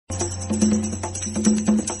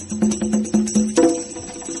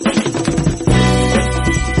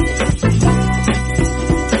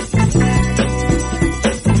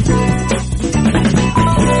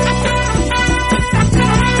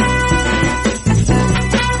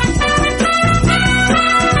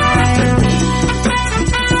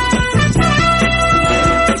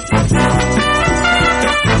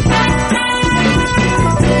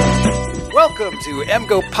Welcome to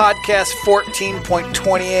MGoPodcast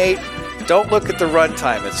 14.28. Don't look at the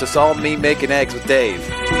runtime. It's just all me making eggs with Dave.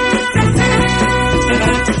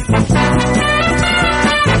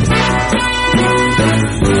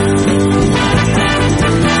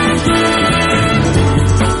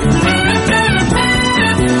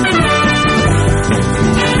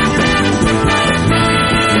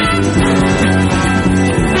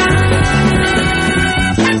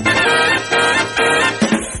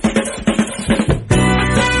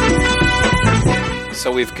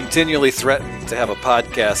 So we've continually threatened to have a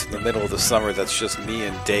podcast in the middle of the summer that's just me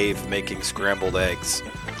and Dave making scrambled eggs.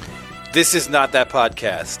 This is not that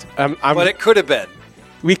podcast, but it could have been.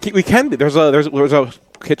 We can be. There's a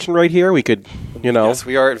kitchen right here. We could, Yes,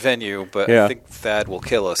 we are at venue, but yeah. I think Thad will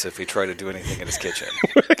kill us if we try to do anything in his kitchen.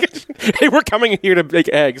 Hey, we're coming here to make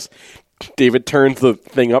eggs. David turns the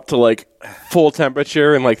thing up to like full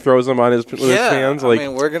temperature and like throws them on his hands. I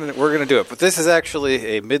mean, we're gonna do it. But this is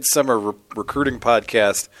actually a midsummer recruiting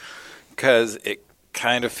podcast because it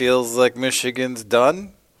kind of feels like Michigan's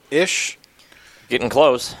done-ish. Getting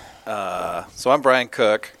close. So I'm Brian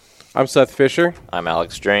Cook. I'm Seth Fisher. I'm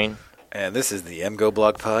Alex Drain. And this is the MGo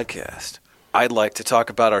Blog Podcast. I'd like to talk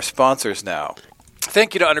about our sponsors now.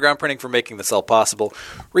 Thank you to Underground Printing for making this all possible.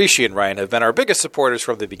 Rishi and Ryan have been our biggest supporters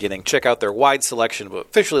from the beginning. Check out their wide selection of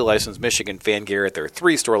officially licensed Michigan fan gear at their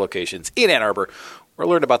 3 store locations in Ann Arbor, or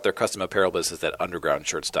learn about their custom apparel business at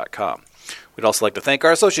undergroundshirts.com. We'd also like to thank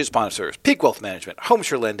our associate sponsors, Peak Wealth Management,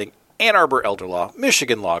 Homeshare Lending, Ann Arbor Elder Law,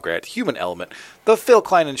 Michigan Law Grad, Human Element, the Phil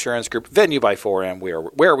Klein Insurance Group, Venue by 4am,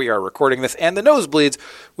 where we are recording this, and the Nosebleeds,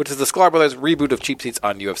 which is the Sklar Brothers reboot of Cheap Seats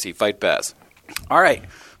on UFC Fight Pass. All right.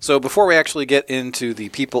 So before we actually get into the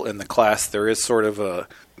people in the class, there is sort of a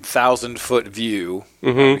 1,000-foot view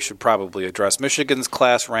we should probably address. Michigan's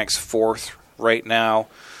class ranks 4th right now.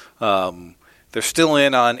 They're still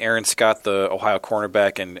in on Aaron Scott, the Ohio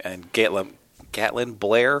cornerback, and Gatlin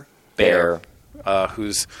Blair,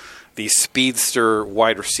 who's the speedster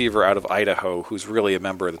wide receiver out of Idaho, who's really a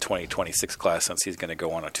member of the 2026 class since he's going to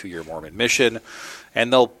go on a 2-year Mormon mission.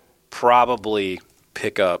 And they'll probably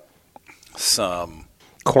pick up some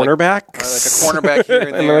cornerback, like a cornerback here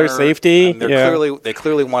and there, another safety. And they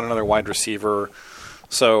clearly want another wide receiver.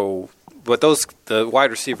 So, but the wide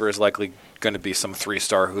receiver is likely going to be some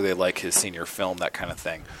 3-star who they like his senior film, that kind of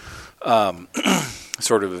thing.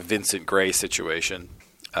 Sort of a Vincent Gray situation,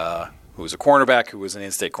 who was a cornerback, who was an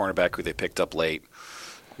in-state cornerback who they picked up late,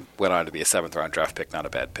 went on to be a 7th-round draft pick, not a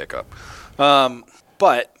bad pickup.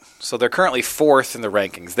 So they're currently 4th in the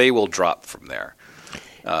rankings. They will drop from there.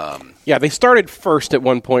 They started first at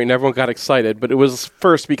one point, and everyone got excited, but it was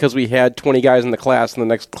first because we had 20 guys in the class, and the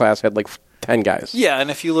next class had 10 guys. Yeah,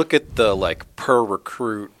 and if you look at the per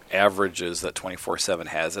recruit averages that 24/7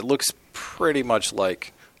 has, it looks pretty much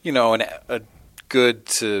like a good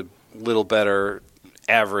to little better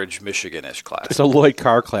average Michigan-ish class. It's a Lloyd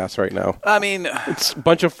Carr class right now. I mean, it's a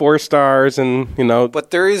bunch of 4-stars, and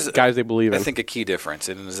but there is guys they believe in. I think a key difference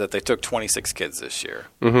is that they took 26 kids this year,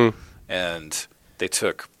 and they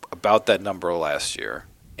took about that number last year.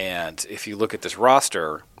 And if you look at this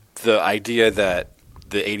roster, the idea that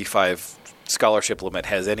the 85 scholarship limit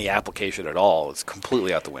has any application at all is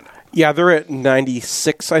completely out the window. Yeah, they're at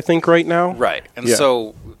 96, I think, right now. Right. And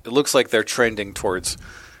so it looks like they're trending towards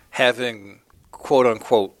having,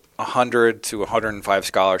 quote-unquote, 100 to 105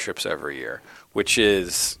 scholarships every year, which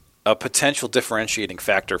is a potential differentiating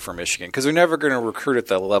factor for Michigan, because they're never going to recruit at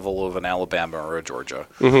the level of an Alabama or a Georgia,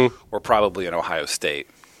 or probably an Ohio State,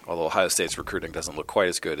 although Ohio State's recruiting doesn't look quite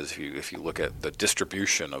as good as if you look at the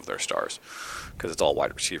distribution of their stars, because it's all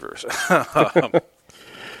wide receivers.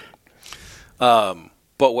 But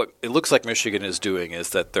what it looks like Michigan is doing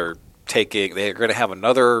is that they're going to have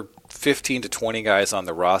another 15 to 20 guys on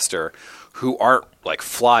the roster who aren't like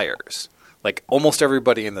flyers. Like almost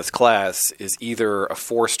everybody in this class is either a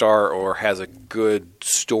 4-star or has a good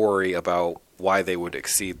story about why they would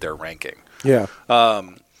exceed their ranking. Yeah.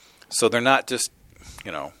 So they're not just,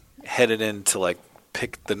 headed in to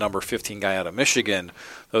pick the number 15 guy out of Michigan.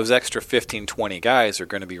 Those extra 15, 20 guys are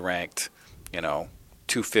going to be ranked,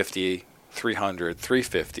 250, 300,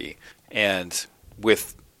 350. And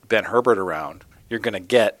with Ben Herbert around, you're going to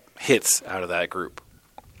get hits out of that group.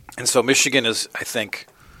 And so Michigan is, I think,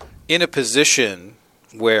 in a position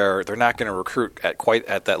where they're not going to recruit at quite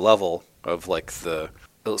at that level of like the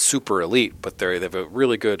super elite, but they have a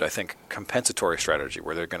really good, I think, compensatory strategy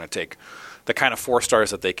where they're going to take the kind of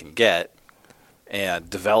 4-stars that they can get and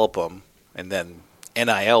develop them, and then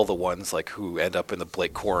NIL the ones like who end up in the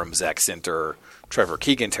Blake Corum, Zach Sinter, Trevor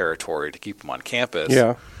Keegan territory to keep them on campus.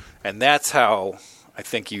 Yeah. And that's how I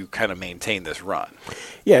think you kind of maintain this run.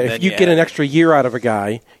 Yeah, And if you get an extra year out of a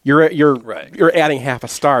guy, you're Right. adding half a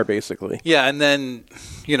star basically. Yeah, and then,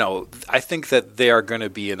 I think that they are going to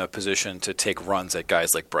be in a position to take runs at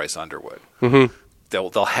guys like Bryce Underwood. Mm-hmm.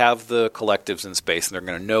 They'll have the collectives in space, and they're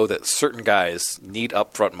going to know that certain guys need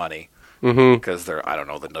upfront money because they're, I don't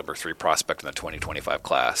know, the number 3 prospect in the 2025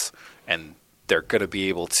 class, and they're going to be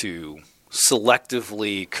able to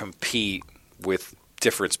selectively compete with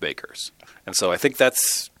difference makers. And so I think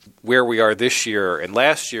that's where we are this year. And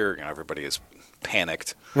last year, everybody is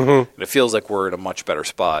panicked, and it feels like we're in a much better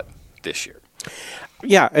spot this year.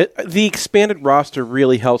 Yeah, the expanded roster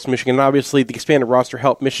really helps Michigan. Obviously, the expanded roster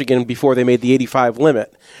helped Michigan before they made the 85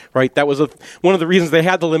 limit, right? That was one of the reasons they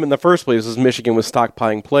had the limit in the first place is Michigan was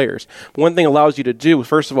stockpiling players. One thing it allows you to do,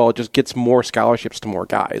 first of all, it just gets more scholarships to more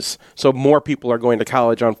guys. So more people are going to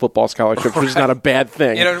college on football scholarships, which is not a bad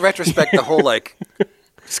thing. In retrospect, the whole,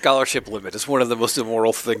 scholarship limit is one of the most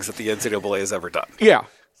immoral things that the NCAA has ever done. Yeah.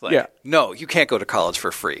 Like, no, you can't go to college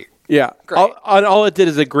for free. Yeah. Great. All it did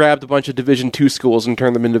is it grabbed a bunch of Division II schools and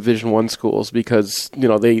turned them into Division I schools because,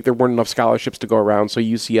 there weren't enough scholarships to go around, so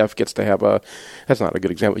UCF gets to have that's not a good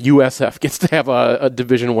example, USF gets to have a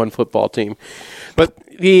Division I football team. But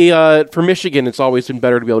for Michigan, it's always been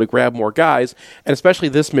better to be able to grab more guys, and especially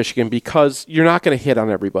this Michigan, because you're not going to hit on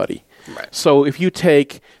everybody. Right. So if you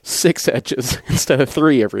take 6 edges instead of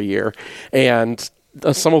 3 every year, and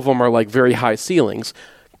some of them are like very high ceilings,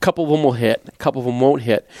 a couple of them will hit, a couple of them won't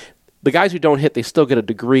hit. The guys who don't hit, they still get a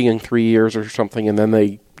degree in 3 years or something, and then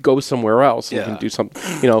they go somewhere else and can do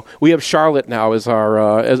something. We have Charlotte now as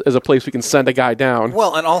our as a place we can send a guy down.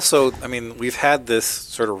 Well, and also, we've had this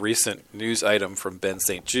sort of recent news item from Ben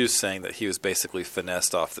St. Juste saying that he was basically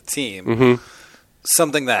finessed off the team. Mm-hmm.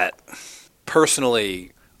 Something that,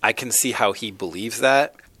 personally, I can see how he believes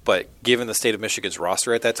that, but given the state of Michigan's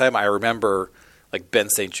roster at that time, I remember Ben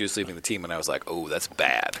St. Juste leaving the team, and I was like, oh, that's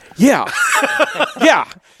bad. Yeah. Yeah.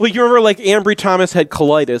 Well, you remember, Ambry Thomas had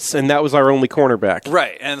colitis, and that was our only cornerback.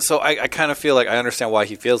 Right. And so I kind of feel like I understand why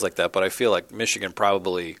he feels like that, but I feel like Michigan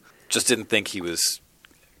probably just didn't think he was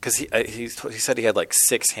 – because he said he had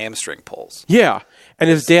 6 hamstring pulls. Yeah. And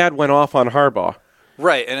his dad went off on Harbaugh.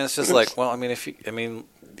 Right. And it's just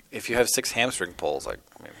if you have 6 hamstring pulls, and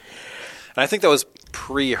I think that was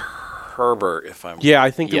Herbert, if I'm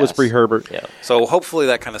I think it was pre-Herbert. Yeah. So hopefully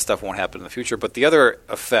that kind of stuff won't happen in the future. But the other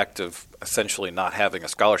effect of essentially not having a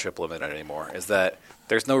scholarship limit anymore is that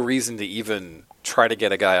there's no reason to even try to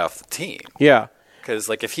get a guy off the team. Yeah. Because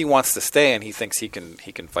if he wants to stay and he thinks he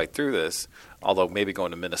can fight through this, although maybe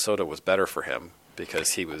going to Minnesota was better for him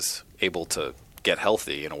because he was able to get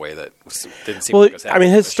healthy in a way that didn't seem like it was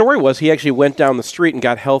happening. His story was he actually went down the street and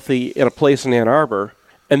got healthy in a place in Ann Arbor.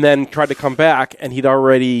 And then tried to come back, and they'd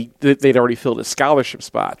already filled his scholarship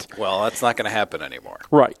spot. Well, that's not going to happen anymore.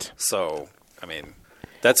 Right. So,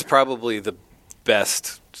 that's probably the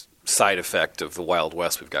best side effect of the Wild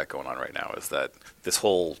West we've got going on right now is that this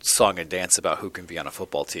whole song and dance about who can be on a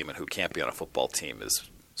football team and who can't be on a football team is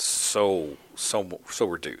so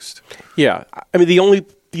reduced. Yeah. The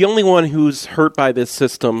only one who's hurt by this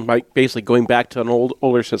system, basically going back to an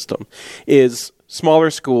older system, is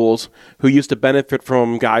smaller schools who used to benefit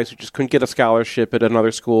from guys who just couldn't get a scholarship at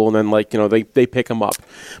another school, and then they pick them up.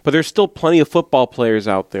 But there's still plenty of football players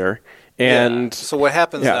out there. And so what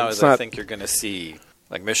happens now is I think you're going to see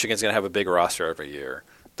Michigan's going to have a big roster every year.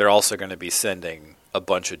 They're also going to be sending a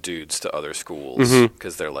bunch of dudes to other schools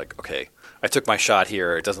because they're like, okay, I took my shot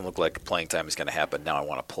here. It doesn't look like playing time is going to happen. Now I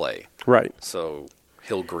want to play. Right. So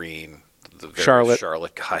Hill Green, the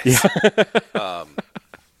Charlotte guys. Yeah.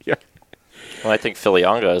 Yeah. Well, I think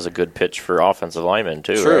Filianga is a good pitch for offensive linemen,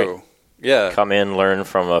 too, True. right? Yeah. Come in, learn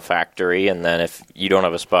from a factory, and then if you don't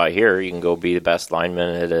have a spot here, you can go be the best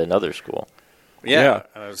lineman at another school. Yeah.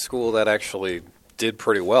 A school that actually did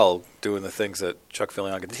pretty well doing the things that Chuck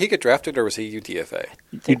Filianga. Did he get drafted, or was he UDFA?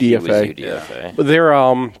 UDFA. UDFA. But they're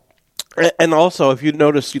and also, if you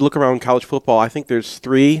notice, you look around college football, I think there's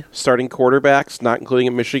 3 starting quarterbacks, not including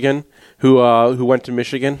at Michigan, who went to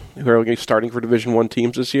Michigan, who are going to be starting for Division I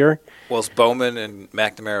teams this year. Well, it's Bowman and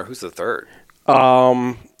McNamara. Who's the third?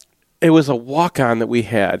 It was a walk-on that we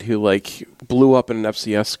had who blew up in an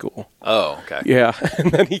FCS school. Oh, okay. Yeah,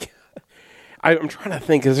 and then I'm trying to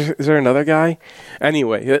think. Is there another guy?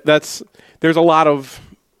 Anyway, there's a lot of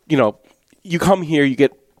you come here, you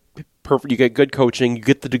get perfect, you get good coaching, you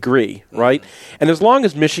get the degree, right? And as long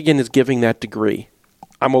as Michigan is giving that degree,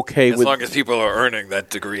 I'm okay with... As long as people are earning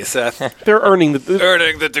that degree, Seth. They're earning the...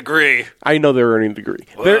 Earning the degree. I know they're earning the degree.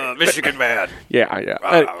 Michigan man. Yeah.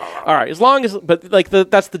 All right, as long as... But,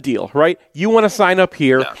 that's the deal, right? You want to sign up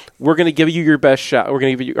here. Yeah. We're going to give you your best shot. We're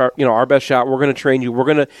going to give you our best shot. We're going to train you. We're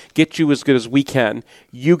going to get you as good as we can.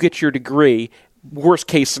 You get your degree. Worst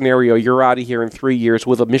case scenario, you're out of here in 3 years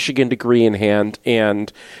with a Michigan degree in hand,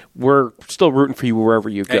 and we're still rooting for you wherever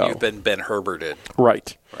you go. And you've been Ben Herberted.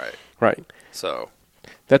 Right. So...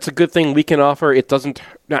 That's a good thing we can offer. It doesn't.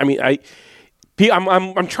 I mean,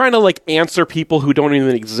 I'm trying to answer people who don't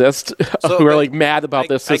even exist, who are mad about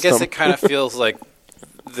this system. I guess it kind of feels like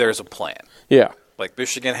there's a plan. Yeah, like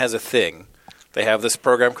Michigan has a thing. They have this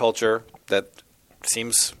program culture that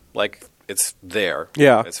seems like it's there.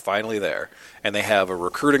 Yeah, it's finally there, and they have a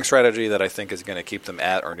recruiting strategy that I think is going to keep them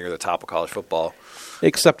at or near the top of college football.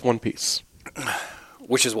 Except one piece,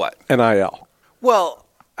 which is what? NIL. Well.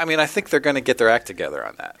 I mean, I think they're going to get their act together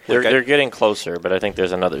on that. They're getting closer, but I think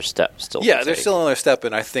there's another step still. Yeah, there's still another step,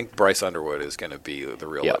 and I think Bryce Underwood is going to be the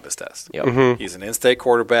real litmus test. Yep. Mm-hmm. He's an in-state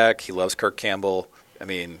quarterback. He loves Kirk Campbell. I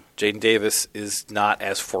mean, Jaden Davis is not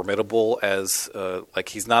as formidable as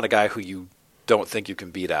he's not a guy who you don't think you can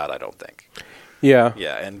beat out. I don't think. Yeah.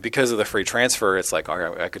 Yeah, and because of the free transfer, it's like, all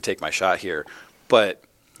right, I could take my shot here, but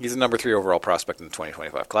he's a number 3 overall prospect in the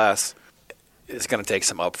 2025 class. It's going to take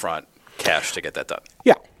some upfront cash to get that done.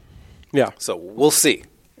 Yeah. So we'll see,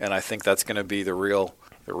 and I think that's going to be the real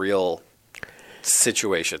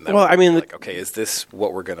situation. That okay, is this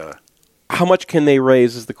what we're gonna? How much can they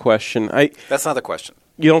raise is the question. That's not the question.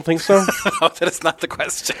 You don't think so? That is not the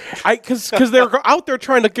question. Because they're out there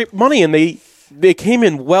trying to get money, and they came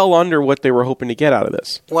in well under what they were hoping to get out of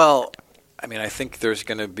this. Well, I mean, I think there's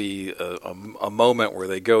going to be a moment where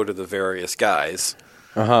they go to the various guys.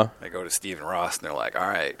 They go to Stephen Ross, and they're like, all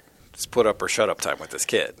right. Just put up or shut up time with this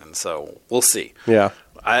kid, and so we'll see. Yeah,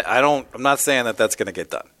 I'm not saying that that's going to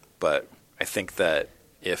get done, but I think that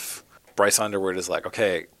if Bryce Underwood is like,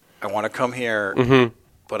 okay, I want to come here,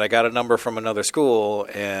 but I got a number from another school,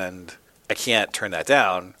 and I can't turn that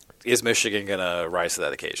down. Is Michigan going to rise to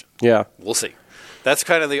that occasion? Yeah, we'll see. That's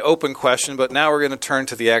kind of the open question, but now we're going to turn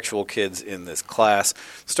to the actual kids in this class,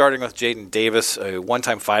 starting with Jaden Davis, a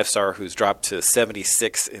one-time 5-star who's dropped to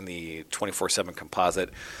 76 in the 24/7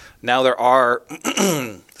 composite. Now there are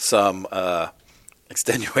some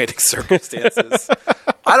extenuating circumstances.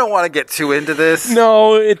 I don't want to get too into this.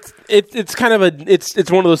 No, it's kind of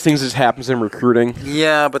it's one of those things that happens in recruiting.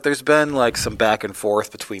 Yeah, but there's been some back and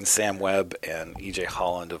forth between Sam Webb and EJ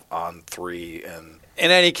Holland of On3, and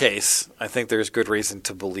in any case, I think there's good reason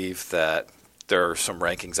to believe that there are some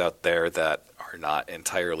rankings out there that are not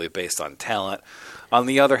entirely based on talent. On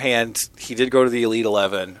the other hand, he did go to the Elite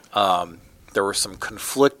 11. There were some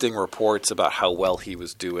conflicting reports about how well he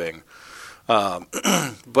was doing.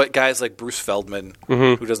 But guys like Bruce Feldman,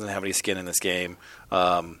 who doesn't have any skin in this game,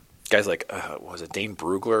 guys like, was it Dane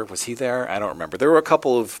Brugler? Was he there? I don't remember. There were a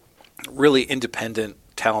couple of really independent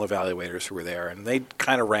talent evaluators who were there, and they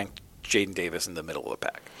kind of ranked Jaden Davis in the middle of the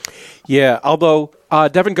pack. Yeah, although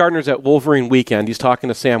Devin Gardner's at Wolverine Weekend. He's talking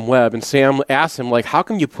to Sam Webb, and Sam asks him, how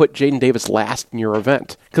come you put Jaden Davis last in your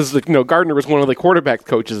event? Because Gardner was one of the quarterback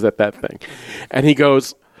coaches at that thing. And he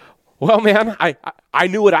goes, well, man, I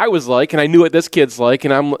knew what I was like, and I knew what this kid's like,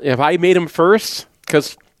 and if I made him first,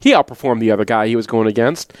 because he outperformed the other guy he was going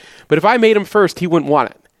against, but if I made him first, he wouldn't want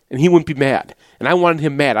it, and he wouldn't be mad. And I wanted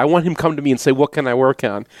him mad. I want him to come to me and say, what can I work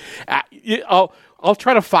on? I'll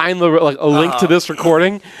try to find a link to this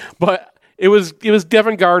recording, but it was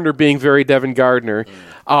Devin Gardner being very Devin Gardner.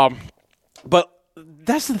 But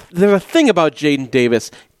there's a thing about Jaden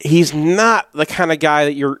Davis. He's not the kind of guy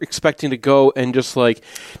that you're expecting to go and just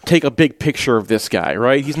take a big picture of this guy,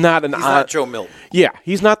 right? He's not not Joe Milton. Yeah,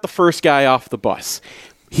 he's not the first guy off the bus.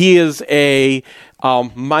 He is a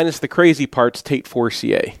minus the crazy parts Tate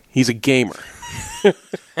Forcier. He's a gamer.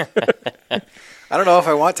 I don't know if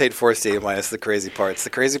I want Tate Forcier minus the crazy parts. The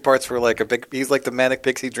crazy parts were he's like the Manic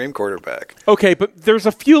Pixie Dream quarterback. Okay, but there's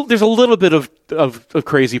a little bit of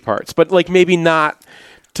crazy parts, but maybe not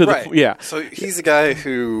to right. Yeah. So he's a guy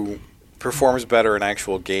who performs better in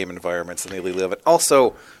actual game environments than the Elite 11.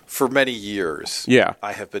 Also, for many years,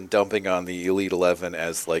 I have been dumping on the Elite 11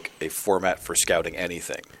 as a format for scouting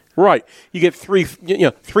anything. Right. You get three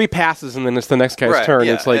passes, and then it's the next guy's turn.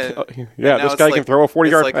 Yeah. It's this guy can throw a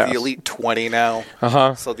 40-yard pass. It's the Elite 20 now.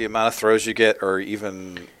 So the amount of throws you get are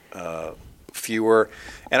even fewer.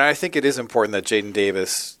 And I think it is important that Jaden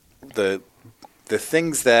Davis, the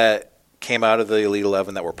things that came out of the Elite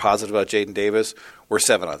 11 that were positive about Jaden Davis were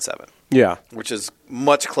 7-on-7. Yeah. Which is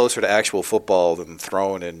much closer to actual football than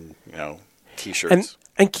throwing in, T-shirts.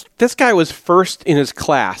 And this guy was first in his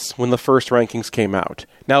class when the first rankings came out.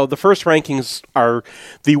 Now, the first rankings are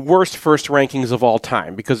the worst first rankings of all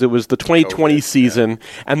time because it was the 2020 season,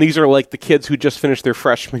 and these are like the kids who just finished their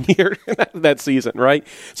freshman year that season, right?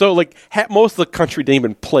 So, like, most of the country didn't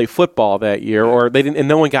even play football that year, or they didn't, and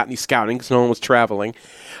no one got any scouting because no one was traveling.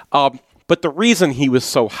 But the reason he was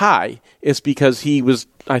so high is because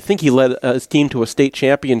I think he led his team to a state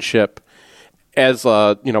championship as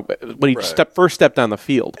when he first stepped on the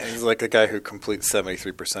field. And he's like a guy who completes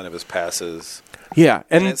 73% of his passes. Yeah,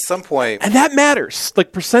 and at some point, and that matters.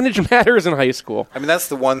 Like, percentage matters in high school. I mean, that's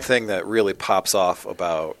the one thing that really pops off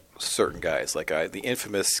about certain guys. Like the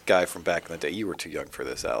infamous guy from back in the day. You were too young for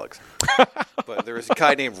this, Alex. But there was a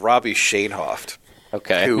guy named Robbie Shanehoft,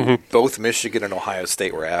 who both Michigan and Ohio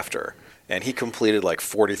State were after. And he completed like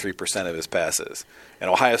 43% of his passes. And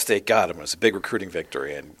Ohio State got him. It was a big recruiting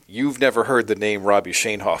victory. And you've never heard the name Robbie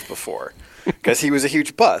Shanehoff before because he was a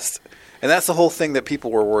huge bust. And that's the whole thing that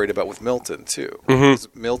people were worried about with Milton, too.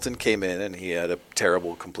 Milton came in and he had a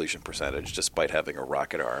terrible completion percentage despite having a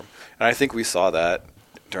rocket arm. And I think we saw that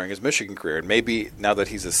during his Michigan career. And maybe now that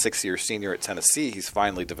he's a sixth-year senior at Tennessee, he's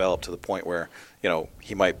finally developed to the point where,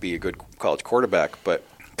 he might be a good college quarterback. But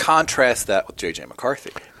contrast that with J.J.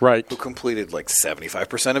 McCarthy, right? Who completed like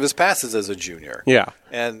 75% of his passes as a junior. Yeah.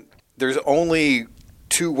 And there's only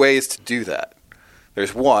two ways to do that.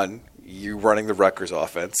 There's one, you running the Rutgers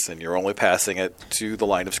offense, and you're only passing it to the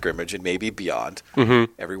line of scrimmage and maybe beyond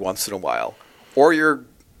every once in a while. Or you're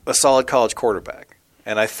a solid college quarterback.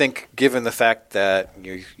 And I think given the fact that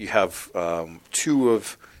you have two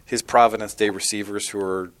of his Providence Day receivers who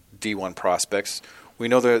are D1 prospects, we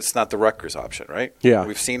know that it's not the Rutgers option, right? Yeah.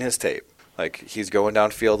 We've seen his tape. Like, he's going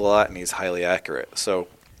downfield a lot, and he's highly accurate. So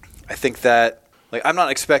I think that, like, I'm not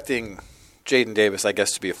expecting Jaden Davis, I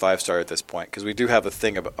guess, to be a 5-star at this point, because we do have a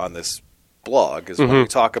thing on this blog, is when we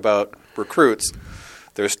talk about recruits,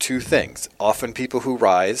 there's two things. Often people who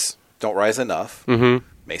rise don't rise enough,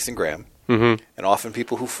 Mason Graham, and often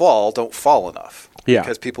people who fall don't fall enough. Yeah.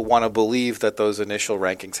 Because people want to believe that those initial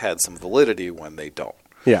rankings had some validity when they don't.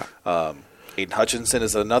 Yeah. Aiden Hutchinson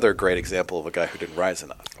is another great example of a guy who didn't rise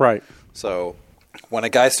enough. Right. So when a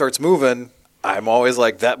guy starts moving, I'm always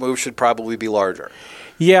like, that move should probably be larger.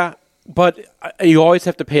 Yeah, but you always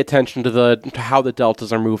have to pay attention to how the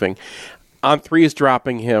deltas are moving. On-3 is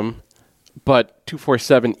dropping him, but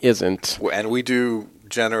 247 isn't. And we do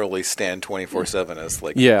generally stand 24/7 as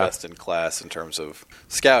like Yeah. the best in class in terms of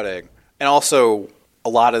scouting. And also, a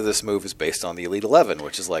lot of this move is based on the Elite 11,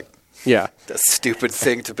 which is like Yeah. a stupid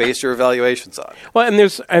thing to base your evaluations on. Well, and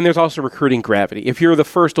there's also recruiting gravity. If you're the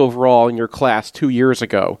first overall in your class 2 years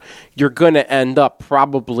ago, you're going to end up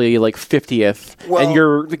probably like 50th,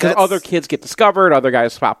 Well, because other kids get discovered, other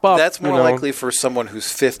guys pop up. That's more likely for someone who's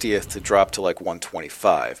 50th to drop to like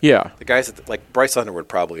 125. Yeah. The guys like Bryce Underwood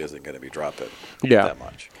probably isn't going to be dropping that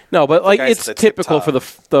much. No, but like guys it's at the typical tip for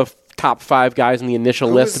the top 5 guys in the initial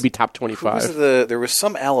list to be top 25. There was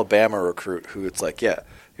some Alabama recruit who it's like,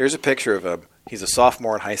 here's a picture of him. He's a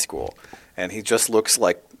sophomore in high school, and he just looks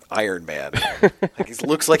like Iron Man. Like he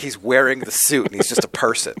looks like he's wearing the suit, and he's just a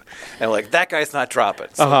person. And like that guy's not dropping.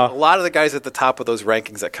 So a lot of the guys at the top of those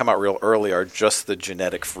rankings that come out real early are just the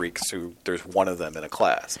genetic freaks who there's one of them in a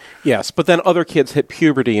class. Yes, but then other kids hit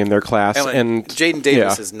puberty in their class, and Jaden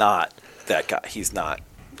Davis is not that guy. He's not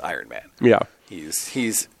Iron Man. Yeah.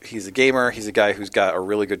 He's a gamer. He's a guy who's got a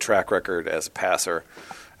really good track record as a passer.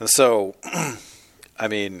 And so, I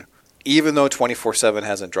mean, even though 24/7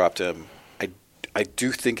 hasn't dropped him, I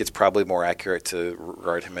do think it's probably more accurate to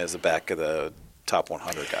regard him as the back of the top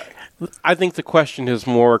 100 guy. I think the question is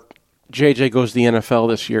more, JJ goes to the NFL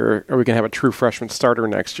this year, are we going to have a true freshman starter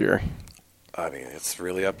next year? I mean, it's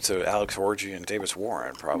really up to Alex Orji and Davis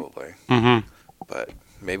Warren, probably. But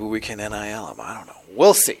maybe we can NIL him. I don't know.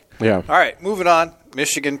 We'll see. Yeah. All right, moving on.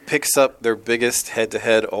 Michigan picks up their biggest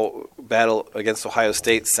head-to-head battle against Ohio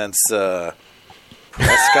State since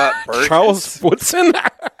Prescott Burgess. Charles Woodson?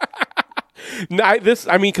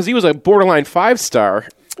 Because he was a borderline 5-star.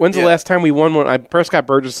 When's the last time we won one? Prescott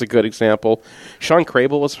Burgess is a good example. Sean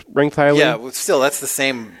Crable was ranked highly. Yeah, well, still, that's the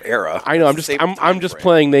same era. I know. I'm just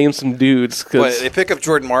playing name some dudes. But they pick up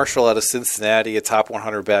Jordan Marshall out of Cincinnati, a top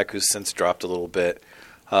 100 back who's since dropped a little bit.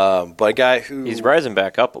 But a guy who he's rising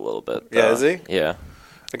back up a little bit. Yeah, is he? Yeah.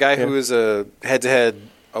 A guy who is a head-to-head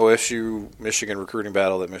OSU-Michigan recruiting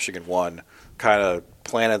battle that Michigan won, kind of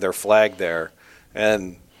planted their flag there.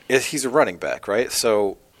 And he's a running back, right?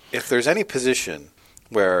 So if there's any position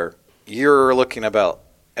where you're looking about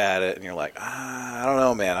at it and you're like, I don't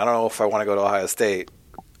know, man. I don't know if I want to go to Ohio State,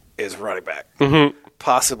 is running back.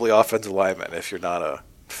 Possibly offensive lineman if you're not a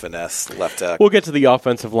finesse left tackle. We'll get to the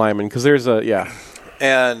offensive lineman because there's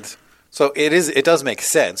And so it does make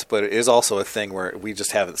sense, but it is also a thing where we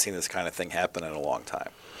just haven't seen this kind of thing happen in a long time.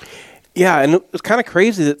 Yeah, and it's kind of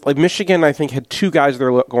crazy that like Michigan, I think, had two guys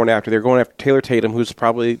they're going after. They're going after Taylor Tatum, who's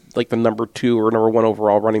probably like the number 2 or number 1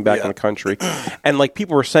 overall running back in the country. And like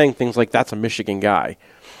people were saying things like, that's a Michigan guy.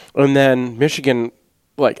 And then Michigan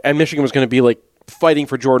was going to be like fighting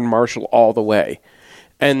for Jordan Marshall all the way.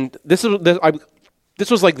 And this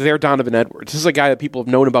was like their Donovan Edwards. This is a guy that people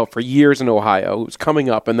have known about for years in Ohio who's coming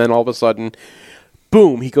up, and then all of a sudden,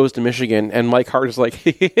 boom, he goes to Michigan, and Mike Hart is like,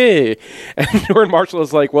 hey. And Jordan Marshall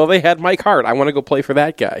is like, well, they had Mike Hart. I want to go play for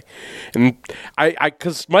that guy. And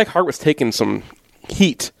because Mike Hart was taking some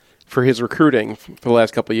heat for his recruiting for the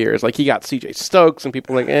last couple of years. Like, he got C.J. Stokes, and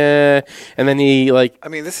people were like, eh. And then he, like... I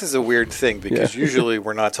mean, this is a weird thing, because usually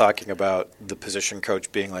we're not talking about the position coach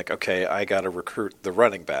being like, okay, I got to recruit the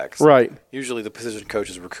running backs. Right. Usually the position coach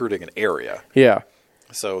is recruiting an area. Yeah.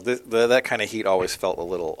 So that kind of heat always felt a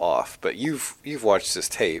little off. But you've watched this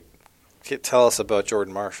tape. Tell us about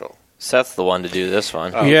Jordan Marshall. Seth's the one to do this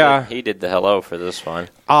one. Oh, yeah. He did the hello for this one.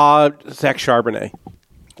 Zach Charbonnet.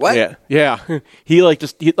 What? Yeah. He like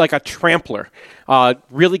a trampler.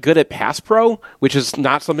 Really good at pass pro, which is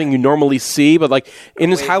not something you normally see, but like in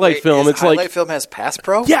his highlight film, it's like highlight film has pass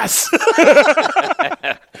pro? Yes.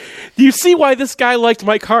 Do you see why this guy liked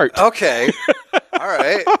Mike Hart? Okay. All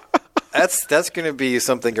right. That's going to be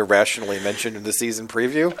something irrationally mentioned in the season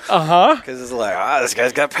preview. Because it's like, this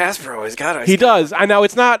guy's got pass pro. He does. I know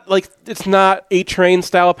it's not A-Train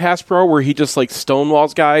style pass pro where he just like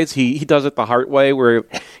stonewalls guys. He does it the Hart way where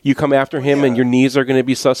you come after him and your knees are going to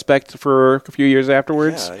be suspect for a few years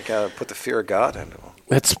afterwards. Yeah, you got to put the fear of God into him.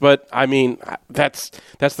 That's the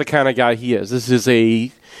kind of guy he is. This is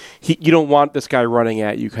you don't want this guy running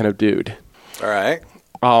at you kind of dude. All right.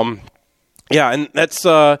 Yeah, and that's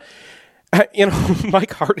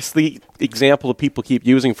Mike Hart is the example that people keep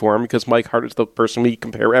using for him because Mike Hart is the person we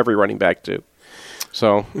compare every running back to.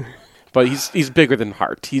 So, but he's bigger than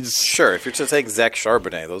Hart. Sure. If you're just saying Zach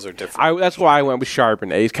Charbonnet, those are different. That's why I went with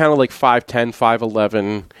Charbonnet. He's kind of like 5'10",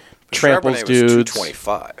 5'11", tramples dudes. Was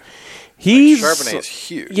 225. Charbonnet is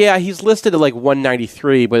huge. Yeah, he's listed at like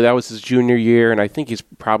 193, but that was his junior year, and I think he's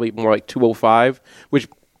probably more like 205, which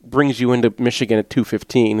brings you into Michigan at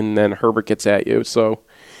 215, and then Herbert gets at you. So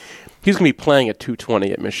he's going to be playing at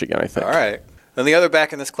 220 at Michigan, I think. All right. And the other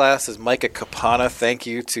back in this class is Micah Kapana. Thank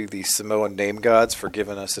you to the Samoan name gods for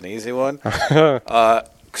giving us an easy one.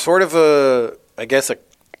 Sort of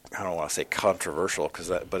I don't want to say controversial,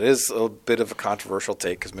 but it is a bit of a controversial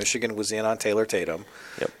take because Michigan was in on Taylor Tatum.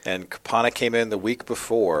 Yep. And Kapana came in the week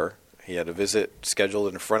before. He had a visit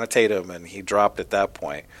scheduled in front of Tatum, and he dropped at that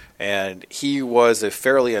point. And he was a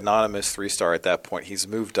fairly anonymous 3-star at that point. He's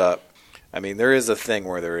moved up. I mean, there is a thing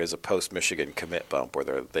where there is a post-Michigan commit bump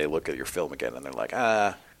where they look at your film again and they're like,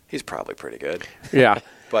 he's probably pretty good. Yeah.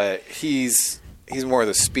 But he's more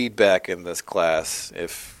the speed back in this class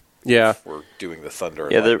if we're doing the Thunder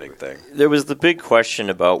and Lightning thing. There was the big question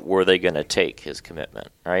about were they going to take his commitment,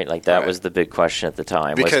 right? Like that was the big question at the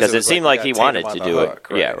time. Because it seemed like he wanted to do it.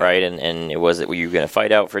 Right? Yeah, right. And it was were you going to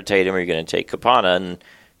fight out for Tatum or were you going to take Kapana? And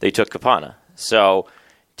they took Kapana. So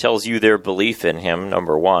tells you their belief in him,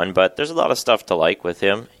 number one. But there's a lot of stuff to like with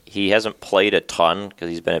him. He hasn't played a ton because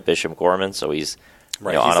he's been at Bishop Gorman, so he's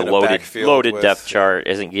on a loaded depth chart,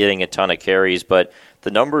 isn't getting a ton of carries. But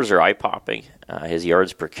the numbers are eye-popping. His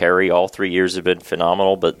yards per carry all 3 years have been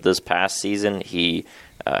phenomenal, but this past season he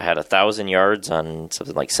had 1,000 yards on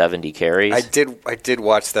something like 70 carries. I did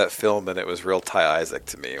watch that film, and it was real Ty Isaac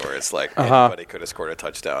to me, where it's like anybody could have scored a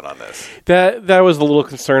touchdown on this. That was a little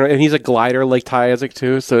concern, and he's a glider like Ty Isaac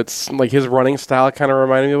too, so it's like his running style kind of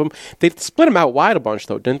reminded me of him. They split him out wide a bunch,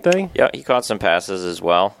 though, didn't they? Yeah, he caught some passes as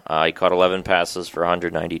well. He caught 11 passes for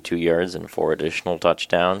 192 yards and 4 additional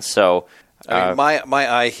touchdowns. So, I mean,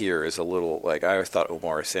 my eye here is a little like I thought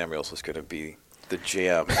Omar Samuels was going to be the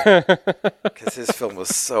jam because his film was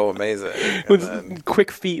so amazing. With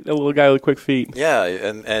quick feet, a little guy with quick feet. Yeah,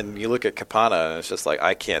 and you look at Kapana, and it's just like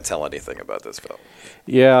I can't tell anything about this film.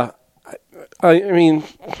 Yeah, I mean,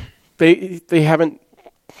 they haven't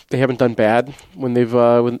done bad when they've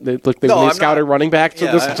scouted running back to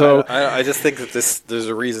this. So I just think that there's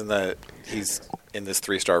a reason that he's in this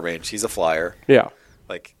 3-star range. He's a flyer. Yeah,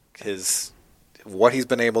 like what he's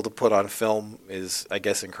been able to put on film is, I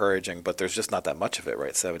guess, encouraging, but there's just not that much of it,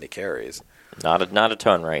 right? 70 carries. Not a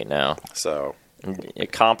ton right now. So a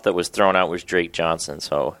comp that was thrown out was Drake Johnson.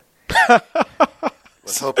 So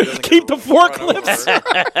Keep the forklifts.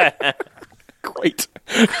 Great.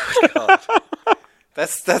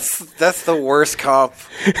 That's the worst comp.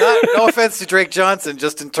 No offense to Drake Johnson,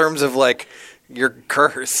 just in terms of like you're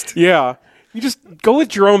cursed. Yeah. You just go with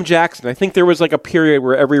Jerome Jackson. I think there was like a period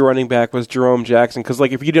where every running back was Jerome Jackson because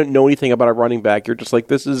like if you didn't know anything about a running back, you're just like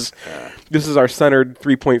this is our centered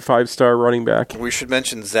 3.5 star running back. We should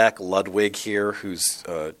mention Zach Ludwig here, who's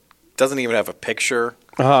doesn't even have a picture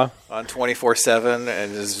on 24/7,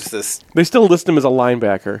 and is just this. They still list him as a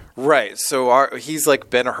linebacker, right? So he's like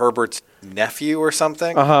Ben Herbert's nephew or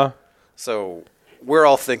something. So we're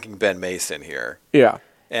all thinking Ben Mason here. Yeah.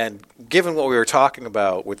 And given what we were talking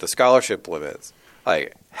about with the scholarship limits,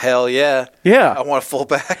 like, hell yeah. Yeah. I want a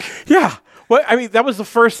fullback. Yeah. Well, I mean, that was the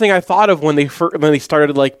first thing I thought of when they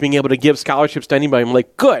started, like, being able to give scholarships to anybody. I'm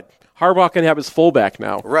like, good. Harbaugh can have his fullback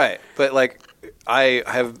now. Right. But, like, I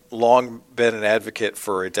have long been an advocate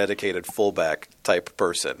for a dedicated fullback type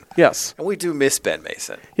person. Yes. And we do miss Ben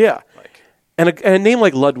Mason. Yeah. And a name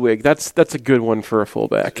like Ludwig, that's a good one for a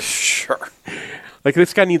fullback. Sure. Like,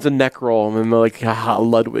 this guy needs a neck roll, and then they're like,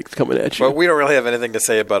 Ludwig's coming at you. But we don't really have anything to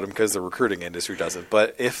say about him because the recruiting industry doesn't.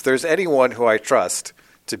 But if there's anyone who I trust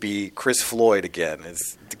to be Chris Floyd again,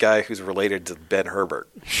 is the guy who's related to Ben Herbert.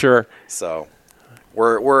 Sure. So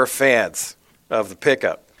we're fans of the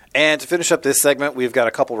pickup. And to finish up this segment, we've got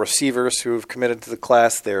a couple receivers who have committed to the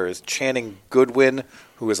class. There is Channing Goodwin,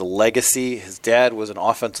 who is a legacy. His dad was an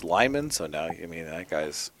offensive lineman, so now, I mean, that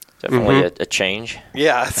guy's... Definitely a change.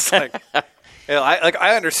 Yeah, it's like... You know,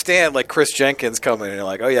 I understand like Chris Jenkins coming and you're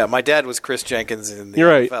like, oh yeah, my dad was Chris Jenkins in the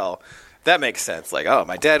NFL. Right. That makes sense. Like, oh,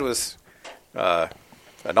 my dad was an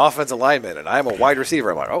offensive lineman and I'm a wide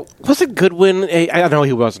receiver. I'm like, oh, was it Goodwin? I know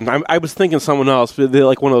he wasn't. I was thinking someone else. But they're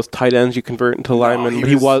like one of those tight ends you convert into lineman.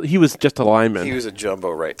 He was just a lineman. He was a jumbo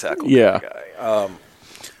right tackle kind of guy.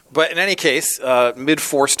 But in any case, mid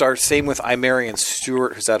 4-star. Same with Imarian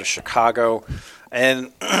Stewart, who's out of Chicago,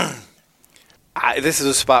 and. This is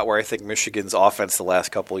a spot where I think Michigan's offense the last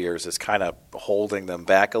couple of years is kind of holding them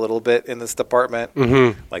back a little bit in this department.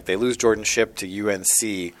 Mm-hmm. Like they lose Jordan Shipp to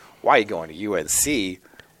UNC. Why are you going to UNC?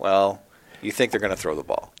 Well, you think they're going to throw the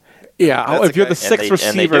ball. Yeah, if you're the sixth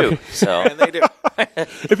receiver. And they do. So. And they do.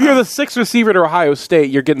 If you're the sixth receiver at Ohio State,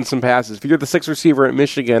 you're getting some passes. If you're the sixth receiver at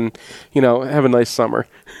Michigan, have a nice summer.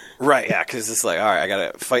 Right, yeah, because it's like, all right, I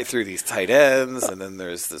got to fight through these tight ends, and then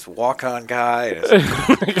there's this walk-on guy.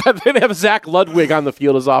 They have Zach Ludwig on the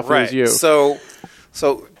field as often as you. So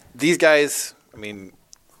these guys, I mean,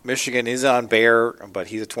 Michigan is on Bear, but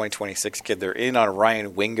he's a 2026 kid. They're in on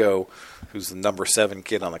Ryan Wingo, who's the number 7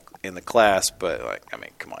 kid in the class. But, like, I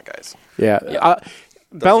mean, come on, guys. Yeah.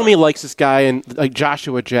 Bellamy likes this guy, and like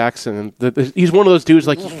Joshua Jackson. He's one of those dudes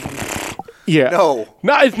like... Yeah. No,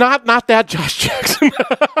 it's not that Josh Jackson.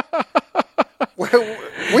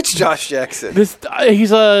 Which Josh Jackson?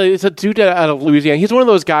 He's a dude out of Louisiana. He's one of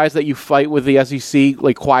those guys that you fight with the SEC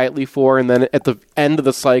like quietly for, and then at the end of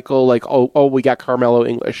the cycle, like oh, we got Carmelo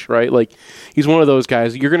English, right? Like he's one of those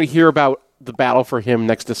guys. You're going to hear about the battle for him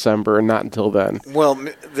next December, and not until then. Well,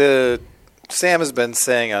 Sam has been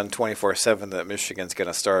saying on 24/7 that Michigan's going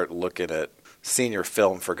to start looking at senior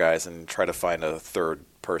film for guys and try to find a third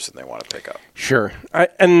person they want to pick up. Sure.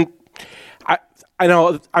 I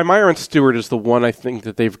know Imarian Stewart is the one I think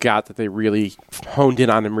that they've got that they really honed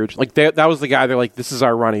in on emerging. Like that was the guy they're like, this is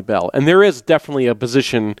our Ronnie Bell. And there is definitely a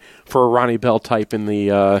position for a Ronnie Bell type in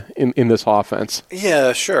the in this offense.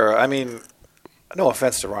 Yeah, sure. I mean, no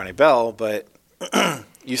offense to Ronnie Bell, but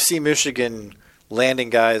you see Michigan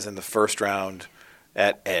landing guys in the first round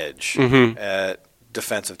at edge, at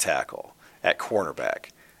defensive tackle, at cornerback,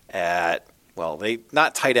 at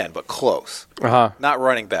not tight end, but close. Not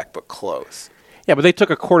running back, but close. Yeah, but they took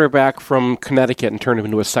a quarterback from Connecticut and turned him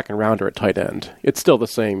into a second rounder at tight end. It's still the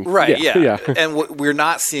same. Right, yeah. And what we're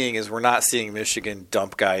not seeing Michigan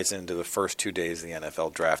dump guys into the first 2 days of the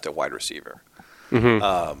NFL draft at wide receiver.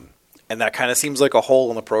 And that kind of seems like a hole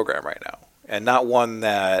in the program right now, and not one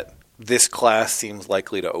that this class seems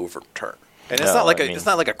likely to overturn. And it's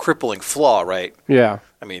not like a crippling flaw, right? Yeah.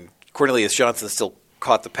 I mean, Cornelius Johnson still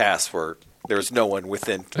caught the pass where there was no one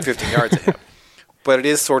within 15 yards of him. But it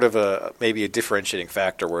is sort of maybe a differentiating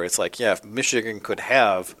factor where it's like, yeah, if Michigan could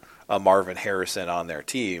have a Marvin Harrison on their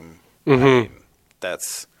team, I mean,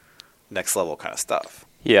 that's next level kind of stuff.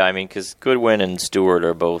 Yeah, I mean, because Goodwin and Stewart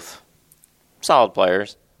are both solid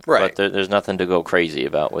players. Right. But there's nothing to go crazy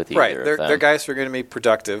about with either of them. They're guys who are going to be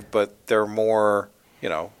productive, but they're more,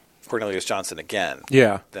 Cornelius Johnson again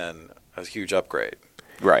than a huge upgrade.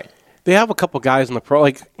 Right. They have a couple guys in the pro,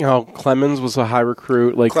 like Clemens was a high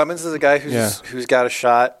recruit. Like Clemens is a guy who's got a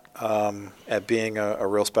shot at being a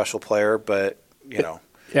real special player, but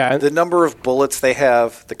Yeah. The number of bullets they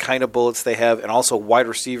have, the kind of bullets they have, and also wide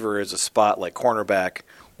receiver is a spot like cornerback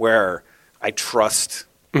where I trust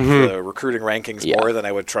the recruiting rankings more than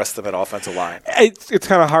I would trust them at offensive line. It's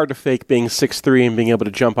kind of hard to fake being 6'3" and being able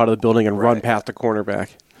to jump out of the building and run past a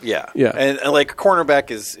cornerback. Yeah. Yeah. And like cornerback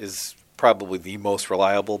is probably the most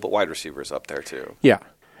reliable, but wide receiver is up there too. Yeah.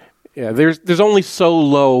 Yeah, there's only so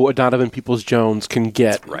low a Donovan Peoples-Jones can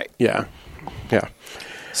get. Right. Yeah. Yeah.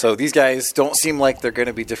 So these guys don't seem like they're going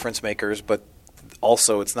to be difference makers, but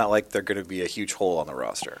also it's not like they're going to be a huge hole on the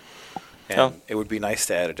roster. And it would be nice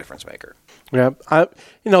to add a difference maker. Yeah.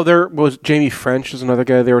 There was Jamie French is another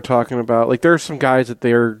guy they were talking about. Like, there are some guys that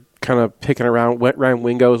they're kind of picking around. Ryan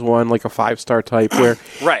Wingo is one, like a 5-star type, where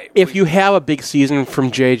if you have a big season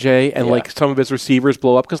from JJ and like some of his receivers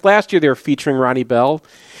blow up, because last year they were featuring Ronnie Bell.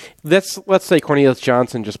 Let's say Cornelius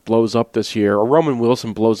Johnson just blows up this year, or Roman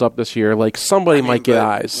Wilson blows up this year. Like, somebody might get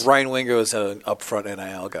eyes. Ryan Wingo is an upfront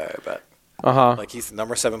NIL guy, I bet. Like, he's the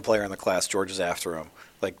number 7 player in the class. George is after him.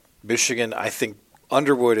 Like, Michigan, I think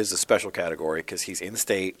Underwood is a special category because he's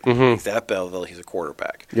in-state. He's at Belleville. He's a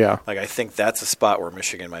quarterback. Yeah. Like, I think that's a spot where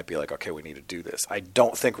Michigan might be like, okay, we need to do this. I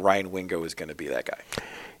don't think Ryan Wingo is going to be that guy.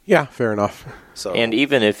 Yeah, fair enough. So, and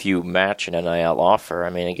even if you match an NIL offer, I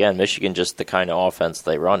mean, again, Michigan, just the kind of offense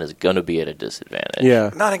they run, is going to be at a disadvantage. Yeah.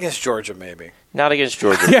 Not against Georgia, maybe. Not against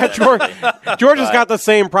Georgia. Yeah, Georgia's got the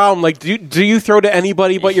same problem. Like, do you throw to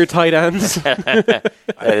anybody but your tight ends? That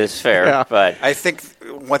is fair, but I think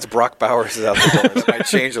once Brock Bowers is out the door, it might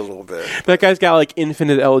change a little bit. That guy's got like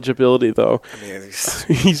infinite eligibility, though. I mean,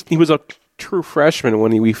 he was a true freshman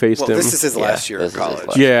when we faced him. This is his last year in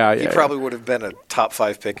college. He probably would have been a top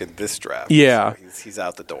 5 pick in this draft. Yeah, so he's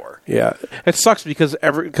out the door. Yeah, it sucks because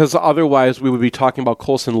otherwise we would be talking about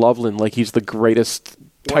Colson Loveland like he's the greatest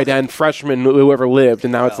tight end freshman who ever lived,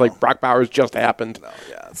 and now it's like Brock Bowers just happened. No,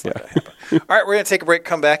 it's not going to happen. All right, we're going to take a break,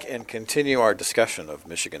 come back, and continue our discussion of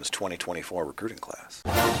Michigan's 2024 recruiting class.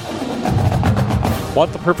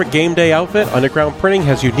 Want the perfect game day outfit? Underground Printing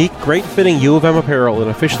has unique, great-fitting U of M apparel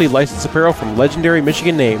and officially licensed apparel from legendary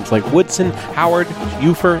Michigan names like Woodson, Howard,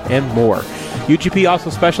 Ufer, and more. UGP also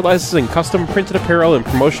specializes in custom printed apparel and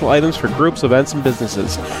promotional items for groups, events, and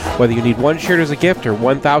businesses. Whether you need one shirt as a gift or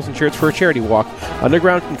 1,000 shirts for a charity walk,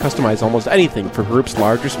 Underground can customize almost anything for groups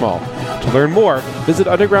large or small. To learn more, visit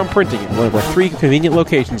Underground Printing at one of our 3 convenient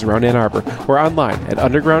locations around Ann Arbor or online at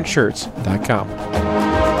undergroundshirts.com.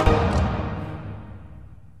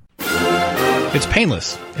 It's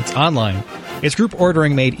painless. It's online. It's group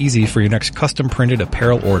ordering made easy for your next custom printed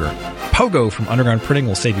apparel order. Pogo from Underground Printing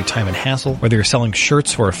will save you time and hassle, whether you're selling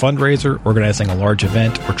shirts for a fundraiser, organizing a large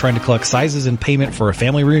event, or trying to collect sizes and payment for a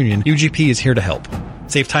family reunion. UGP is here to help.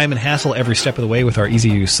 Save time and hassle every step of the way with our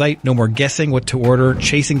easy-to-use site. No more guessing what to order,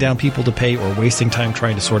 chasing down people to pay, or wasting time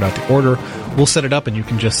trying to sort out the order. We'll set it up and you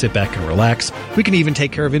can just sit back and relax. We can even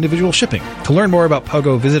take care of individual shipping. To learn more about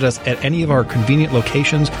Pogo, visit us at any of our convenient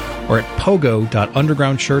locations or at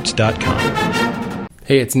pogo.undergroundshirts.com.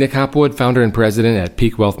 Hey, it's Nick Hopwood, founder and president at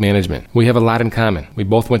Peak Wealth Management. We have a lot in common. We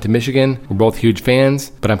both went to Michigan, we're both huge fans,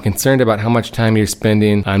 but I'm concerned about how much time you're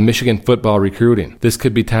spending on Michigan football recruiting. This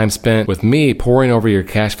could be time spent with me poring over your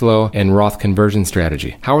cash flow and Roth conversion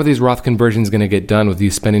strategy. How are these Roth conversions going to get done with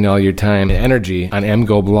you spending all your time and energy on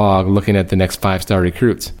MGoBlog looking at the next 5-star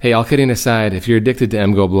recruits? Hey, all kidding aside, if you're addicted to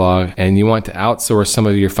MGoBlog and you want to outsource some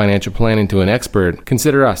of your financial planning to an expert,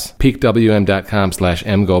 consider us,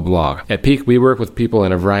 peakwm.com/MGoBlog. At Peak, we work with people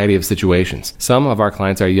in a variety of situations. Some of our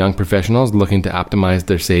clients are young professionals looking to optimize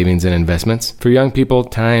their savings and investments. For young people,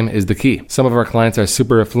 time is the key. Some of our clients are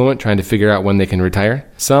super affluent trying to figure out when they can retire.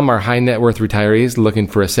 Some are high net worth retirees looking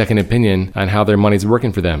for a second opinion on how their money's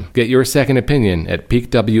working for them. Get your second opinion at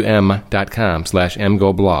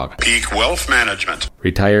peakwm.com/MGoBlog. Peak Wealth Management.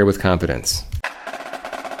 Retire with confidence.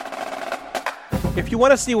 If you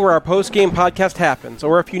want to see where our post-game podcast happens,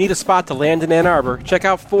 or if you need a spot to land in Ann Arbor, check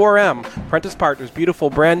out 4M, Prentice Partners' beautiful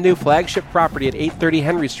brand new flagship property at 830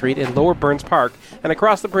 Henry Street in Lower Burns Park and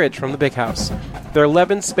across the bridge from the Big House. Their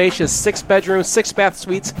 11 spacious 6-bedroom, 6-bath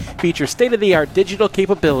suites feature state-of-the-art digital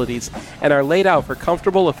capabilities and are laid out for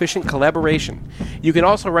comfortable, efficient collaboration. You can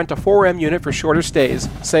also rent a 4M unit for shorter stays,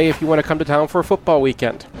 say if you want to come to town for a football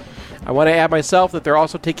weekend. I want to add myself that they're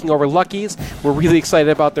also taking over Lucky's. We're really excited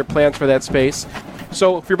about their plans for that space.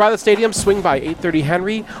 So if you're by the stadium, swing by 830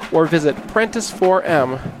 Henry or visit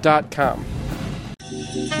Prentice4M.com.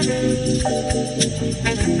 The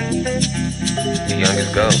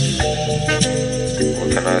youngest go.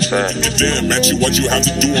 What can I say? Damn, Matthew, what you have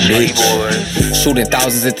to do? Shooting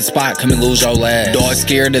thousands at the spot, come and lose your ass. Dog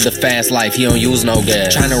scared of the fast life, he don't use no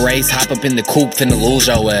gas. Tryna race, hop up in the coupe, finna lose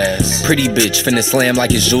your ass. Pretty bitch, finna slam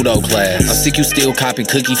like it's judo class. I'm sick, you still copy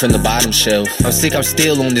cookie from the bottom shelf. I'm sick, I'm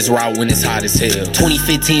still on this route when it's hot as hell.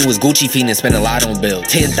 2015 was Gucci feet and spent a lot on bill.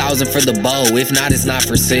 10,000 for the bow, if not, it's not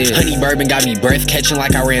for sale. Honey bourbon got me breath catching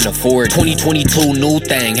like I ran a Ford. 2022 new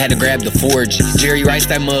thing, had to grab the 4G. Jerry writes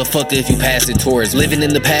that motherfucker if you pass it towards. Living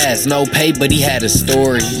in the past, no pay, but he had a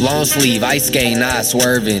story. Long sleeve, ice skate, not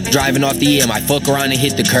swerving. Driving off the M, I fuck around and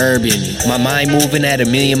hit the curb in it. My mind moving at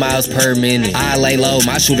 1,000,000 miles per minute. I lay low,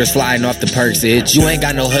 my shooters flying off the perks itch. You ain't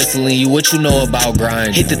got no hustling, you what you know about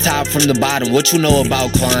grind. Hit the top from the bottom, what you know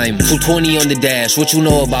about climb. 220 on the dash, what you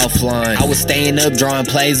know about flying. I was staying up, drawing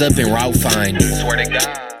plays up in route finding. Swear to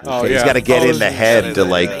God. Oh, yeah. He's got to get in the head to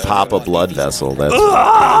like pop a blood vessel. That's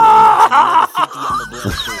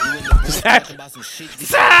Seth!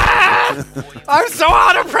 I'm so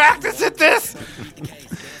out of practice at this.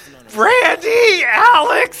 Randy,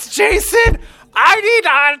 Alex, Jason, I need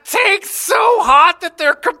takes so hot that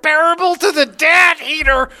they're comparable to the dad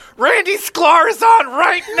heater Randy Sklar is on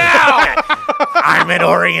right now. I'm in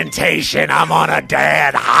orientation. I'm on a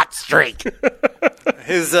dad hot streak.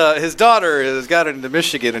 His daughter has gotten into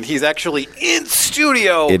Michigan, and he's actually in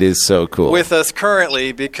studio. It is so cool with us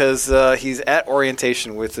currently because he's at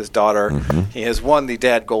orientation with his daughter. Mm-hmm. He has won the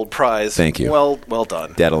Dad Gold Prize. Thank you. Well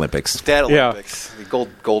done. Dad Olympics. Dad Olympics. Yeah. The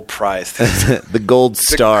Gold Prize. The Gold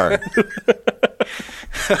Star.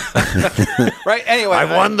 Right. Anyway, I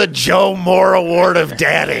won the Joe Moore Award of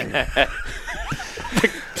dadding. The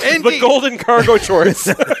golden cargo shorts.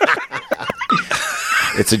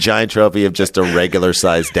 It's a giant trophy of just a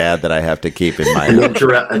regular-sized dad that I have to keep in my and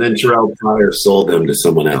then Terrell Pryor sold them to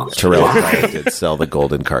someone else. Terrell Pryor did sell the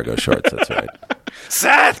golden cargo shorts. That's right.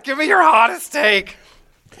 Seth, give me your hottest take.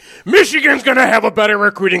 Michigan's going to have a better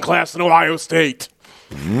recruiting class than Ohio State.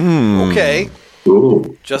 Okay.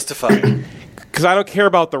 Ooh. Justified. Because I don't care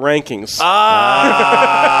about the rankings.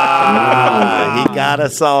 He got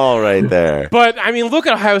us all right there. But, I mean, look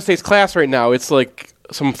at Ohio State's class right now. It's like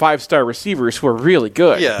some 5-star receivers who are really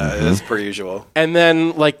good. Yeah, as per usual. And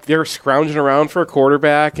then, like, they're scrounging around for a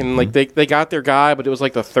quarterback, and, like, they got their guy, but it was,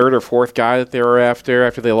 like, the third or fourth guy that they were after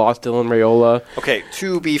they lost Dylan Raiola. Okay,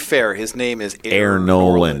 to be fair, his name is Air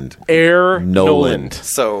Noland. Air Noland.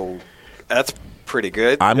 So, that's pretty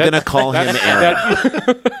good. I'm going to call him Aaron.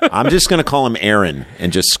 I'm just going to call him Aaron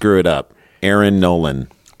and just screw it up. Aaron Nolan.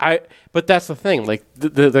 But that's the thing. Like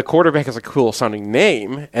the quarterback has a cool sounding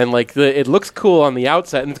name, and like it looks cool on the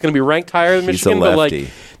outset, and it's going to be ranked higher than Michigan. He's a lefty.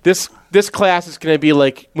 But like this class is going to be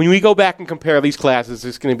like when we go back and compare these classes,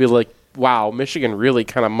 it's going to be like, wow, Michigan really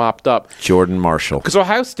kind of mopped up. Jordan Marshall. Because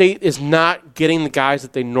Ohio State is not getting the guys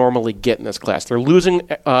that they normally get in this class. They're losing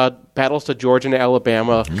battles to Georgia and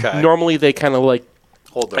Alabama. Okay. Normally they kind of like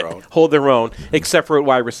hold their own, except for at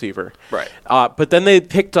wide receiver. Right. But then they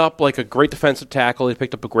picked up like a great defensive tackle. They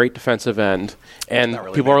picked up a great defensive end, and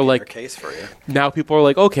really people are like, case for you. now people are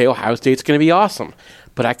like, okay, Ohio State's going to be awesome.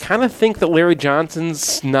 But I kind of think that Larry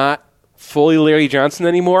Johnson's not fully Larry Johnson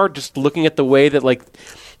anymore. Just looking at the way that like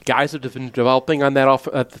guys have been developing on that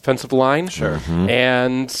defensive line. Sure. Mm-hmm.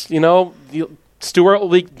 And you know. Dylan Stewart will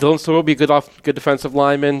be a good defensive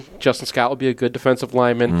lineman. Justin Scott will be a good defensive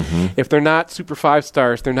lineman. Mm-hmm. If they're not super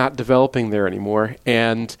 5-stars, they're not developing there anymore.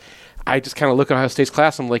 And I just kind of look at Ohio State's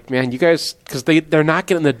class. I'm like, man, you guys, because they're not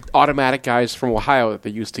getting the automatic guys from Ohio that they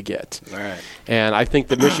used to get. All right. And I think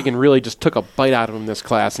that Michigan really just took a bite out of them this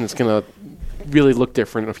class, and it's going to really look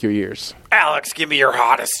different in a few years. Alex, give me your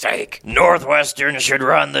hottest take. Northwestern should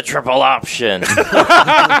run the triple option.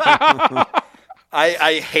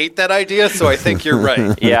 I hate that idea, so I think you're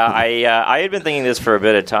right. Yeah, I had been thinking this for a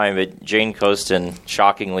bit of time, but Jane Costin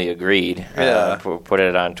shockingly agreed. Yeah. Put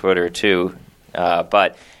it on Twitter, too.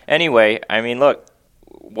 But anyway, I mean, look,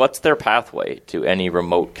 what's their pathway to any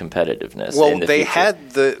remote competitiveness in the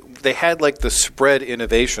future? They had like the spread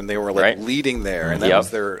innovation. They were like leading there, and that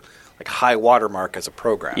was their like high watermark as a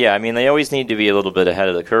program. Yeah, I mean, they always need to be a little bit ahead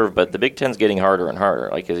of the curve, but the Big Ten's getting harder and harder.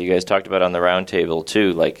 Like, as you guys talked about on the roundtable,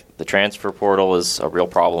 too, like, the transfer portal is a real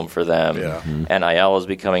problem for them. Yeah. NIL is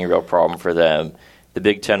becoming a real problem for them. The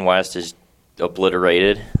Big Ten West is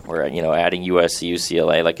obliterated. We're, adding USC,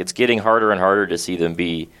 UCLA. Like, it's getting harder and harder to see them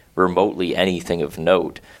be remotely anything of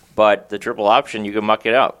note. But the triple option, you can muck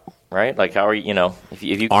it up, right? Like, how are you, if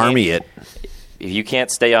you Army it. If you can't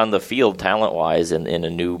stay on the field talent-wise in a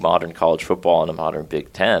new modern college football and a modern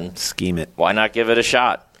Big Ten, scheme it. Why not give it a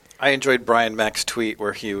shot? I enjoyed Brian Mack's tweet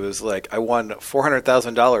where he was like, I won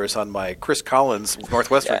 $400,000 on my Chris Collins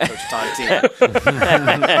Northwestern coach team.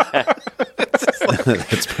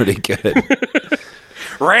 That's pretty good.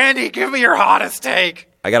 Randy, give me your hottest take.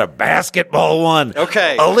 I got a basketball one.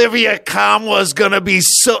 Okay. Olivier Kamwa's gonna be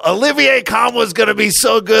so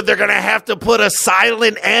good. They're gonna have to put a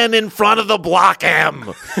silent N in front of the block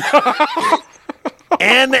M.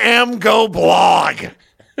 NM go blog.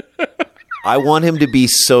 I want him to be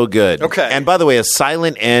so good. Okay. And by the way, a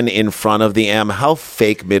silent N in front of the M. How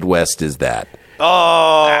fake Midwest is that?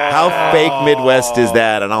 Oh. How fake Midwest is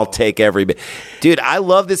that? And I'll take every bit. Dude, I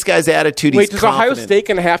love this guy's attitude. Wait, does Ohio State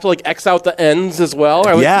going to have to, like, X out the N's as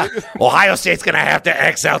well? Yeah. Ohio State's going to have to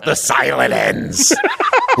X out the silent N's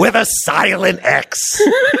with a silent X.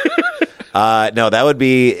 No, that would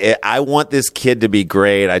be – I want this kid to be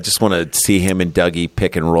great. I just want to see him and Dougie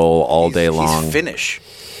pick and roll all day long. He's Finnish.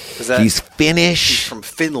 He's Finnish. He's from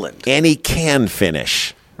Finland. And he can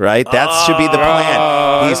finish. Right? That should be the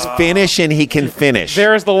plan. He's Finnish and he can finish.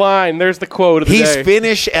 There's the line. There's the quote of the He's day.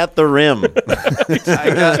 Finnish at the rim. By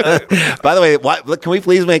the way, can we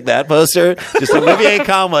please make that poster? Just Olivier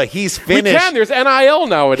Kamwa. He's Finnish. We can. There's NIL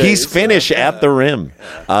nowadays. He's Finnish at the rim.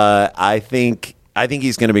 I think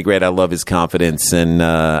he's going to be great. I love his confidence, and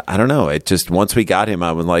I don't know. It just once we got him,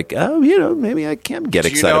 I was like, maybe I can get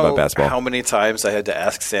excited about basketball. How many times I had to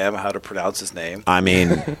ask Sam how to pronounce his name? I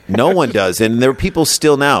mean, no one does, and there are people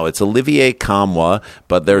still now. It's Olivier Kamwa,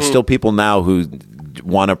 but there are still people now who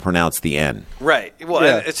want to pronounce the N. Right. Well,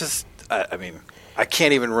 it's just. I mean, I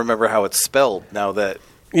can't even remember how it's spelled now that.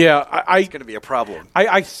 Yeah, it's going to be a problem.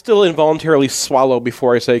 I still involuntarily swallow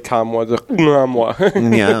before I say Kamwa.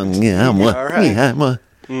 All right.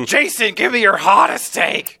 Jason, give me your hottest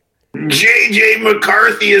take. J.J.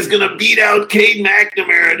 McCarthy is going to beat out Cade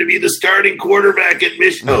McNamara to be the starting quarterback at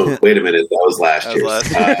Michigan. Oh, wait a minute. That was last year.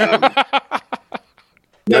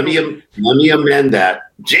 Let me amend that.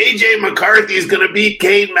 J.J. McCarthy is going to beat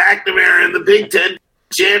Cade McNamara in the Big Ten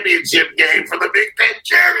championship game for the Big Ten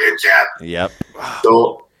championship. Yep.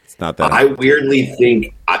 So it's not that. I weirdly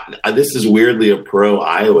think this is weirdly a pro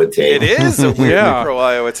Iowa take. It is a weirdly pro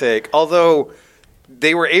Iowa take. Although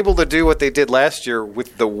they were able to do what they did last year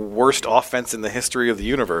with the worst offense in the history of the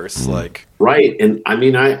universe. Right. And I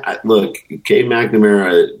mean, I look, Cade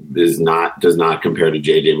McNamara does not compare to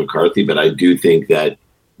J.J. McCarthy, but I do think that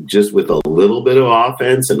just with a little bit of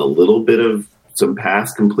offense and a little bit of some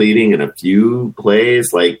pass completing and a few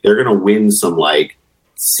plays, like they're going to win some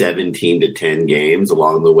 17-10 games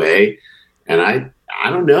along the way. And I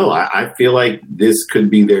don't know. I feel like this could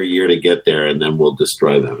be their year to get there, and then we'll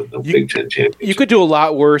destroy them in the Big Ten championship. You could do a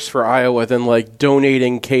lot worse for Iowa than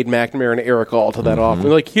donating Cade McNamara and Eric All to that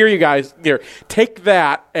offense. Here, you guys, take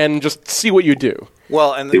that and just see what you do.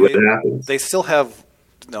 Well, and they still have.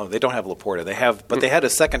 No, they don't have Laporta. But they had a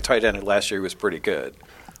second tight end last year who was pretty good.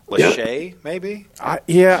 Lachey, maybe?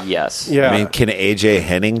 Yes. Yeah. I mean, can A.J.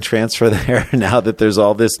 Henning transfer there now that there's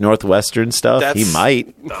all this Northwestern stuff? He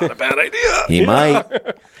might. Not a bad idea. He might.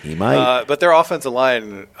 But their offensive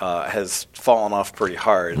line has fallen off pretty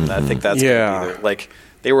hard, and I think that's going to be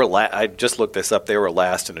they were. I just looked this up. They were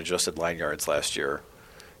last in adjusted line yards last year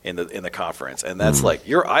in the conference, and that's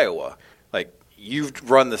you're Iowa. You've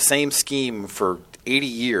run the same scheme for 80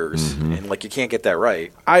 years, and you can't get that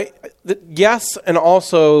right. Yes, and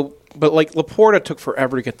also, but Laporta took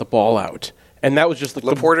forever to get the ball out, and that was just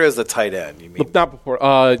Laporta is the tight end. You mean not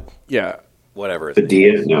Laporta? Yeah. Whatever.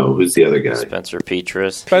 No, who's the other guy? Spencer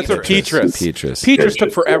Petras. Petras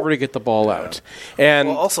took forever to get the ball out, and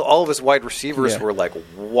also all of his wide receivers were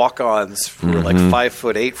walk-ons who were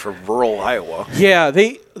 5'8" for rural Iowa. Yeah,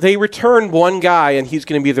 they returned one guy, and he's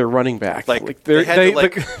going to be their running back.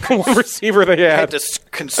 The one receiver they had to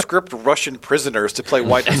conscript Russian prisoners to play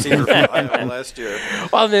wide receiver for Iowa last year.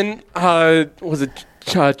 Well, then was it?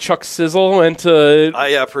 Chuck Sizzle went to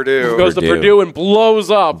Purdue. Goes to Purdue and blows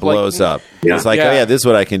up. Yeah. It's this is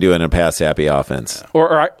what I can do in a pass-happy offense.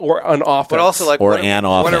 Or an offense. But also, an offense. What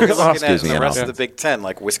are we looking at in the rest of the Big Ten?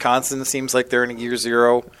 Wisconsin seems like they're in year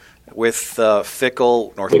zero. With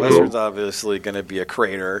Fickle, Northwestern's obviously going to be a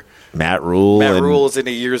crater. Matt Rule is in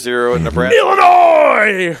a year zero in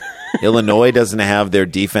Nebraska. Illinois doesn't have their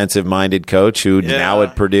defensive-minded coach who now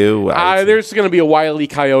at Purdue. There's going to be a Wile E.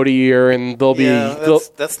 Coyote year, and they'll be.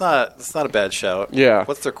 That's not a bad shout. Yeah.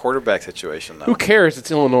 What's their quarterback situation though? Who cares? It's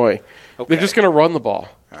Illinois. Okay. They're just going to run the ball.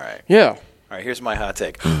 All right. Yeah. All right. Here's my hot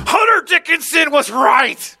take. Hunter Dickinson was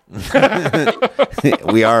right.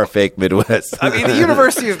 We are a fake Midwest. I mean, the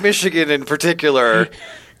University of Michigan in particular.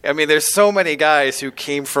 I mean, there's so many guys who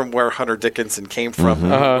came from where Hunter Dickinson came from, who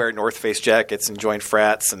wear North Face jackets and joined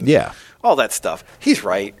frats and all that stuff. He's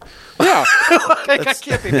right. Yeah. I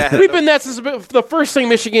can't be mad. We've been that since the first thing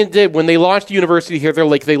Michigan did when they launched the university here. They're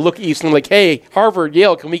like, they look east and like, hey, Harvard,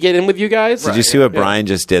 Yale, can we get in with you guys? Did you see what Brian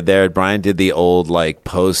just did there? Brian did the old like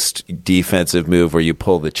post defensive move where you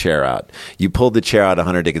pull the chair out. You pulled the chair out of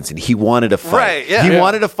Hunter Dickinson. He wanted to fight. Right, yeah. He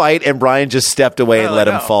wanted to fight, and Brian just stepped away and let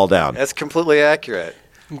him fall down. That's completely accurate.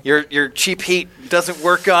 Your cheap heat doesn't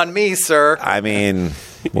work on me, sir. I mean,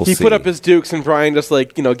 we'll he see. put up his dukes, and Brian just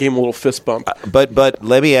gave him a little fist bump. But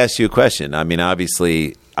let me ask you a question. I mean,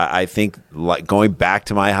 obviously, I think like going back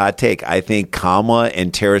to my hot take, I think Kamwa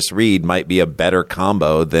and Terrace Reed might be a better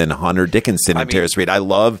combo than Hunter Dickinson and Terrace Reed. I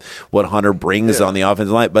love what Hunter brings on the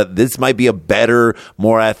offensive line, but this might be a better,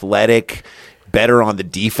 more athletic, better on the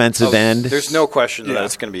defensive end. There's no question that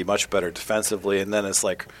it's going to be much better defensively, and then it's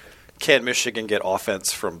like, can Michigan get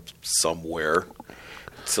offense from somewhere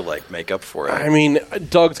to make up for it? I mean,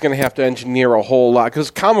 Doug's going to have to engineer a whole lot because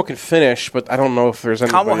Kamwa can finish, but I don't know if there's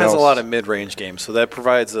anybody Kamwa has else. a lot of mid-range games, so that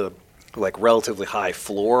provides a relatively high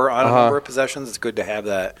floor on a number of possessions. It's good to have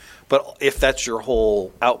that, but if that's your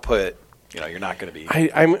whole output, you're not going to be.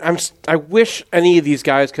 I wish any of these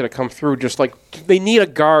guys could have come through. Just like they need a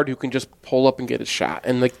guard who can just pull up and get a shot,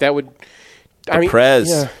 and that would. Prez.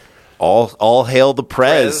 Yeah. All hail the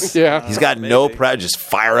Prez. Yeah. He's got no pride. Just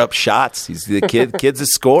fire up shots. He's the kid's a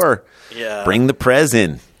scorer. Yeah. Bring the Prez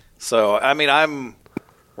in. So, I mean,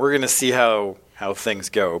 we're going to see how things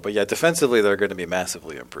go. But, yeah, defensively, they're going to be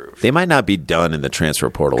massively improved. They might not be done in the transfer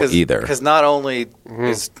portal either. Because not only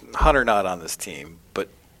is Hunter not on this team, but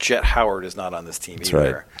Jet Howard is not on this team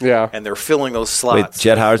either. Right. Yeah. And they're filling those slots. Wait,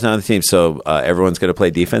 Jet Howard's not on the team, so everyone's going to play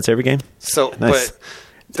defense every game? So, Nice. But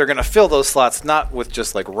they're going to fill those slots not with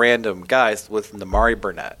just random guys, with Namari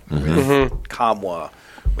Burnett, with Kamwa,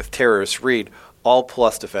 with Terrace Reed, all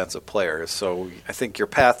plus defensive players. So I think your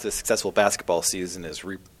path to a successful basketball season is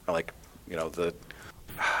I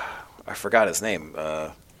forgot his name,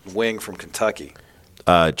 wing from Kentucky.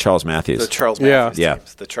 Charles Matthews. The Charles Matthews Yeah.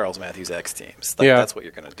 teams. The Charles Matthews X teams. Yeah. That's what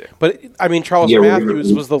you're going to do. But, I mean, Charles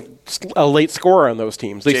Matthews was a late scorer on those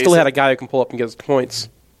teams. They still had a guy who can pull up and get his points.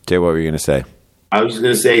 Jay, what were you going to say? I was just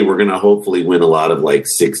going to say we're going to hopefully win a lot of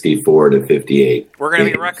 64 to 58. We're going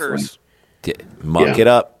to be Rutgers. Muck it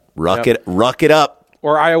up. Ruck it up.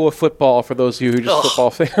 Or Iowa football for those of you who are just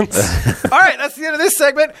football fans. All right, that's the end of this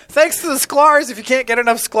segment. Thanks to the Sklar's. If you can't get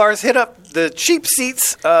enough Sklar's, hit up the Cheap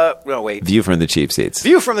Seats. View from the Cheap Seats.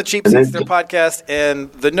 View from the Cheap Seats, their podcast,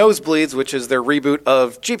 and the Nosebleeds, which is their reboot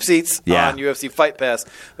of Cheap Seats on UFC Fight Pass.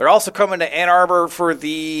 They're also coming to Ann Arbor for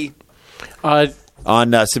the...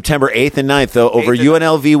 On September 8th and 9th, though, over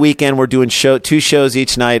UNLV weekend, we're doing 2 shows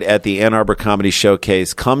each night at the Ann Arbor Comedy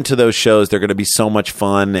Showcase. Come to those shows. They're going to be so much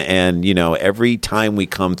fun. And, every time we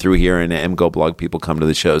come through here in MGO Blog, people come to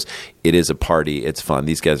the shows. It is a party. It's fun.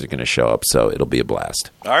 These guys are going to show up, so it'll be a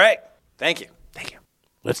blast. All right. Thank you.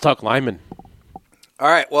 Let's talk linemen. All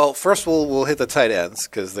right. Well, first we'll hit the tight ends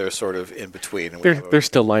because they're sort of in between. They're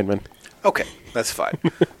still linemen. Okay, that's fine.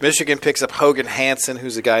 Michigan picks up Hogan Hansen,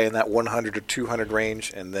 who's a guy in that 100 to 200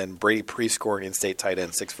 range, and then Brady Prescorn, in-state tight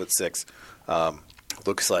end, 6'6".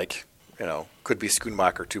 Looks like, could be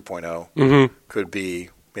Schoonmaker 2.0. Could be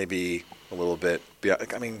maybe a little bit.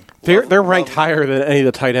 I mean, they're ranked higher than any of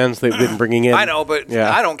the tight ends they've been bringing in. I know, but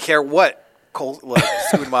I don't care what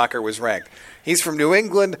Schoonmaker was ranked. He's from New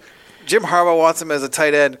England. Jim Harbaugh wants him as a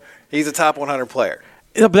tight end. He's a top 100 player.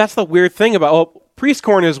 Yeah, but that's the weird thing about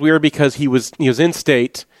Prescorn is weird because he was in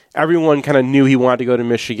state. Everyone kind of knew he wanted to go to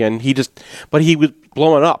Michigan. But he was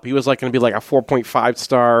blowing up. He was going to be a 4.5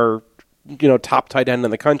 star, top tight end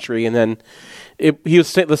in the country. And then he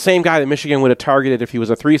was the same guy that Michigan would have targeted if he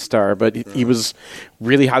was a 3-star. But he was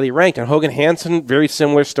really highly ranked. And Hogan Hansen, very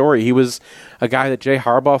similar story. He was a guy that Jay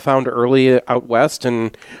Harbaugh found early out west,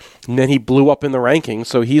 and then he blew up in the rankings.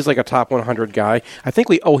 So he's a top 100 guy. I think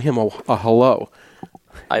we owe him a hello.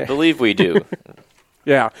 I believe we do.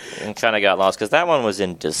 Yeah. And kind of got lost because that one was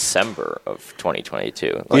in December of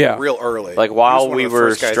 2022. Real early. While we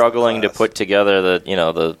were struggling to put together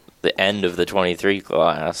the end of the 23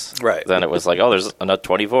 class. Right. Then it was there's another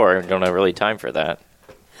 24. We don't have really time for that.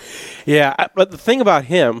 Yeah, but the thing about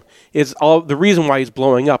him is the reason why he's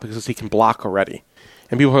blowing up is because he can block already.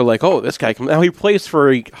 And people are like, oh, this guy can... Now, he plays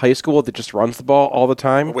for a high school that just runs the ball all the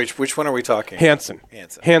time. Which one are we talking?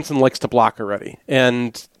 Hansen likes to block already.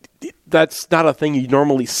 And that's not a thing you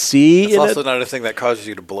normally see. It's also not a thing that causes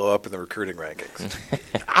you to blow up in the recruiting rankings.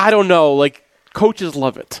 I don't know. Coaches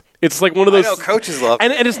love it. It's one of those... I know, coaches love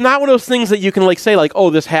it. And it's not one of those things that you can say, oh,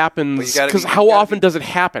 this happens. Because how often does it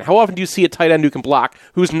happen? How often do you see a tight end who can block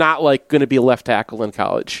who's not, going to be a left tackle in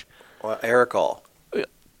college? Well, Eric All.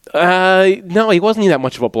 No, he wasn't that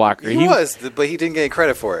much of a blocker. He was, but he didn't get any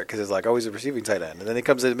credit for it because it's like, he's a receiving tight end. And then he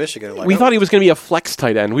comes into Michigan. And we thought he was going to be a flex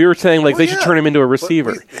tight end. We were saying they should turn him into a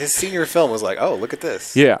receiver. His senior film was like, look at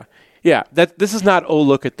this. Yeah. Yeah, this is not,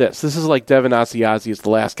 look at this. This is like Devin Asiasi is the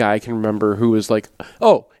last guy I can remember who was like,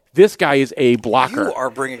 this guy is a blocker. You are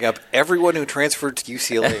bringing up everyone who transferred to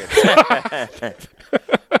UCLA.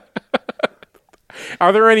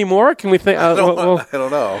 Are there any more? Can we think? I don't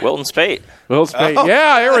know. Wilton Spate.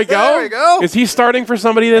 Yeah, there we go. There we go. Is he starting for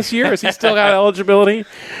somebody this year? Has he still got eligibility?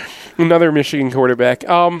 Another Michigan quarterback.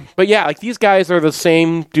 But yeah, like these guys are the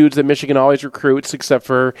same dudes that Michigan always recruits, except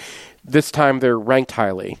for this time they're ranked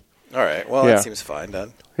highly. All right. Well, that seems fine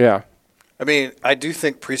then. Yeah. I mean, I do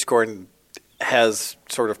think Prescorn has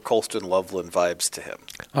sort of Colston Loveland vibes to him.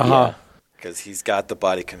 Uh-huh. Because he's got the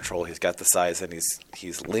body control, he's got the size, and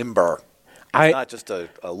he's limber. He's not just a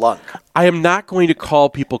lunk. I am not going to call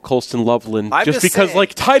people Colston Loveland just because saying,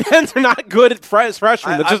 like tight ends are not good at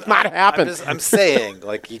freshmen. That's just not happen. I'm saying,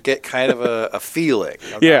 like, you get kind of a feeling.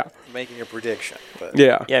 I'm not making a prediction. But.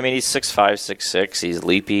 Yeah. I mean, he's 6'5", 6'6". He's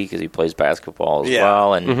leapy because he plays basketball as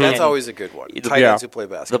well. And that's always a good one. Tight ends who play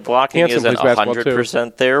basketball. The blocking isn't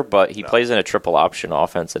 100% there, but he plays in a triple option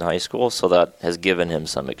offense in high school, so that has given him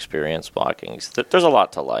some experience blocking. There's a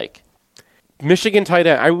lot to like. Michigan tight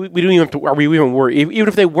end. We don't even have to. Are we even worried? Even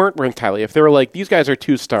if they weren't ranked highly, if they were like these guys are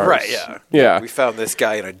 2 stars, right? Yeah. We found this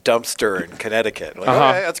guy in a dumpster in Connecticut. Like,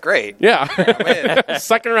 okay, that's great. Yeah,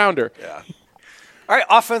 second rounder. Yeah. All right,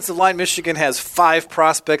 offensive line. Michigan has 5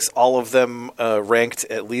 prospects, all of them ranked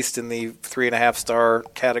at least in the 3.5-star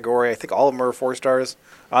category. I think all of them are 4 stars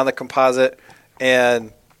on the composite.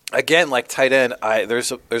 And again, like tight end,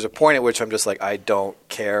 there's a point at which I'm just like, I don't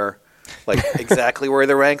care. Like exactly where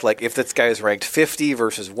they're ranked. Like if this guy is ranked 50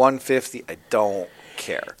 versus 150, I don't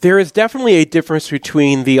care. There is definitely a difference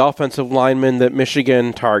between the offensive linemen that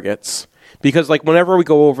Michigan targets. Because like whenever we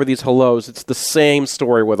go over these hellos, it's the same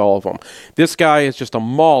story with all of them. This guy is just a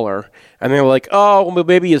mauler, and they're like,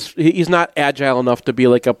 maybe he's not agile enough to be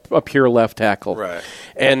like a pure left tackle. Right.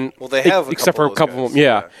 And they have except for a couple of them,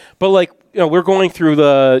 yeah. But like we're going through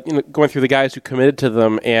the guys who committed to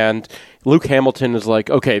them, and Luke Hamilton is like,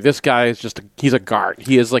 okay, this guy is he's a guard.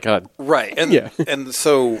 He is like a right. And and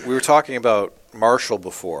so we were talking about Marshall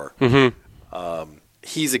before. Mm-hmm.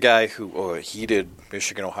 He's a guy who heated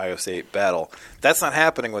Michigan-Ohio State battle. That's not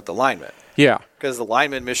happening with the linemen. Yeah. Because the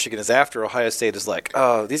lineman Michigan is after Ohio State is like,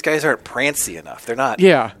 these guys aren't prancy enough. They're not.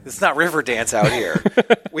 Yeah. It's not Riverdance out here.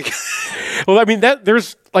 Well, I mean,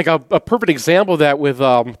 there's like a perfect example of that with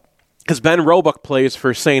because Ben Roebuck plays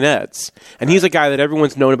for St. Ed's, and he's a guy that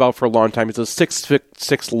everyone's known about for a long time. He's a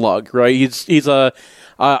 6'6" lug, right? He's a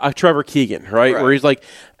Trevor Keegan, right? Where he's like.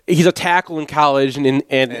 He's a tackle in college and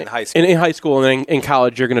in high school. In high school, and then in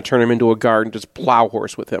college, you're going to turn him into a guard and just plow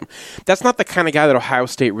horse with him. That's not the kind of guy that Ohio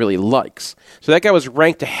State really likes. So that guy was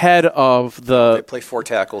ranked ahead of the. They play 4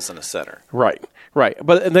 tackles and a center. Right.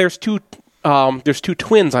 But there's two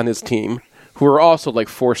twins on his team who are also like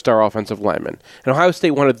 4-star offensive linemen, and Ohio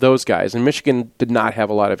State wanted those guys, and Michigan did not have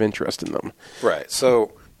a lot of interest in them. Right.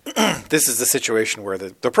 So this is the situation where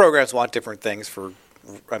the programs want different things for.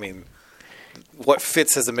 I mean. What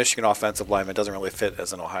fits as a Michigan offensive lineman doesn't really fit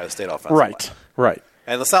as an Ohio State offensive lineman. Right.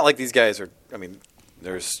 And it's not like these guys are – I mean,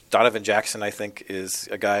 there's Donovan Jackson, I think, is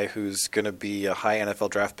a guy who's going to be a high NFL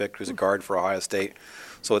draft pick who's a guard for Ohio State.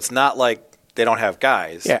 So it's not like they don't have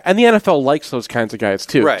guys. Yeah, and the NFL likes those kinds of guys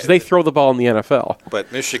too. Right. They throw the ball in the NFL.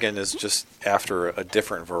 But Michigan is just after a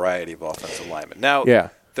different variety of offensive linemen. Now,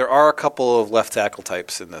 there are a couple of left tackle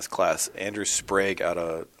types in this class. Andrew Sprague out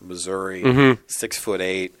of Missouri,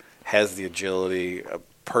 6'8", has the agility.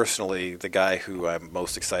 Personally, the guy who I'm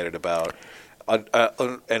most excited about.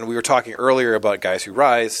 And we were talking earlier about guys who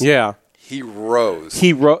rise. Yeah. He rose.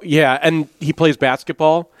 Yeah, and he plays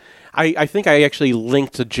basketball. I think I actually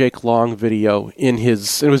linked a Jake Long video in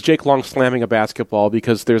his. It was Jake Long slamming a basketball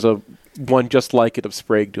because there's one just like it of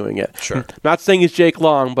Sprague doing it. Sure. Not saying he's Jake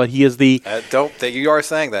Long, but he is the. You are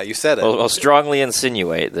saying that. You said it. I'll strongly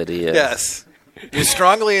insinuate that he is. Yes. You're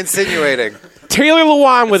strongly insinuating. Taylor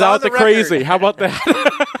Lewan without the crazy. How about that?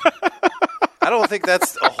 I don't think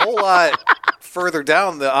that's a whole lot further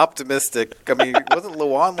down the optimistic. I mean, wasn't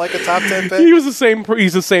Lewan like a top 10 pick? He's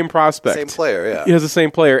the same prospect. Same player, yeah. He has the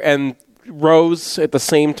same player. And Rose at the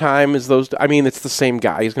same time as those. I mean, it's the same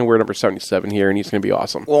guy. He's going to wear number 77 here, and he's going to be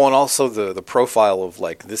awesome. Well, and also the profile of,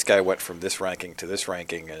 like, this guy went from this ranking to this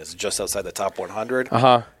ranking and is just outside the top 100.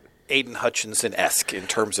 Aiden Hutchinson-esque in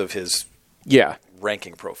terms of his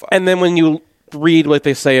ranking profile. And then when you read what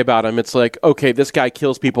they say about him, it's like, okay, this guy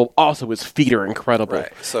kills people. Also, his feet are incredible.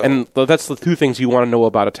 Right. So, and that's the two things you want to know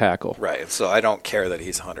about a tackle. Right. So I don't care that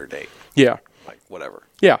he's 108. Yeah. Like, whatever.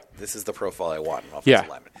 Yeah. This is the profile I want in offensive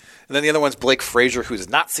lineman. And then the other one's Blake Frazier, who's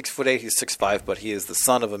not 6'8", he's 6'5", but he is the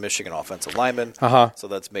son of a Michigan offensive lineman. So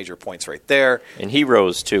that's major points right there. And he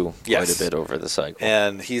rose, too, quite a bit over the cycle.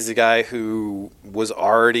 And he's a guy who was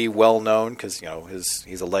already well-known because,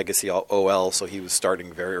 he's a legacy OL, so he was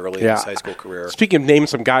starting very early in his high school career. Speaking of name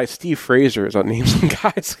some guys, Steve Frazier is on Name Some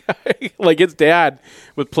Guys. Like, his dad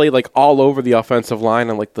would play, like, all over the offensive line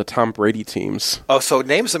on, like, the Tom Brady teams. Oh, so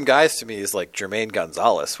Name Some Guys to me is like Jermaine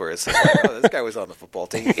Gonzalez, where it's like, this guy was on the football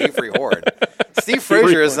team. Avery Horn. Steve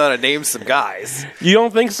Frazier is not a Name Some Guys. You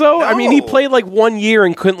don't think so? No. I mean, he played like 1 year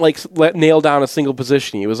and couldn't nail down a single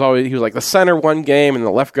position. He was like the center one game and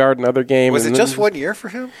the left guard another game. Was it just 1 year for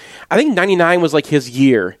him? I think 99 was like his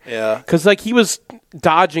year. Yeah. Because like he was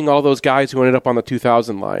dodging all those guys who ended up on the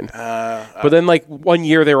 2000 line. But then like 1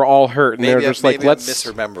 year they were all hurt and they're just like, let's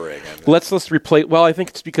misremembering. Let's replace. Well, I think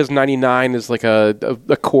it's because 99 is like a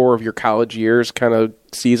core of your college years kind of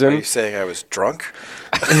season. Are you saying I was drunk?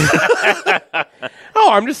 Oh,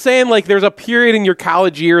 I'm just saying, like, there's a period in your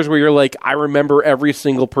college years where you're like, I remember every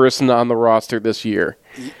single person on the roster this year.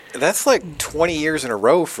 That's like 20 years in a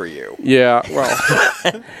row for you. Yeah,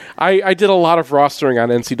 well, I did a lot of rostering on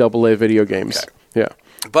NCAA video games. Okay. Yeah.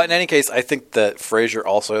 But in any case, I think that Frazier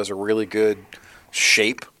also has a really good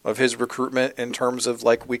shape of his recruitment in terms of,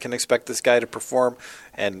 like, we can expect this guy to perform.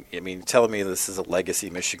 And, I mean, telling me this is a legacy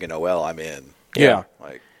Michigan OL, I'm in. Yeah.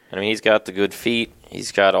 I mean, he's got the good feet.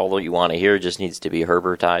 He's got all that you want to hear. Just needs to be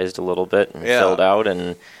Herbertized a little bit and filled out.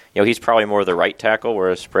 And, he's probably more the right tackle,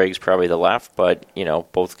 whereas Sprague's probably the left. But,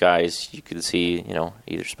 both guys you could see,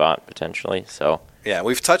 either spot potentially. So yeah,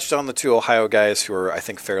 we've touched on the two Ohio guys who are, I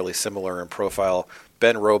think, fairly similar in profile.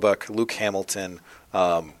 Ben Roebuck, Luke Hamilton,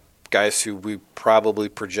 guys who we probably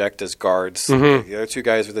project as guards. Mm-hmm. The other two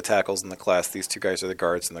guys are the tackles in the class. These two guys are the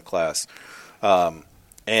guards in the class.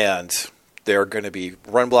 And they're going to be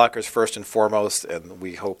run blockers first and foremost, and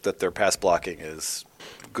we hope that their pass blocking is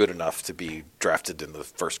good enough to be drafted in the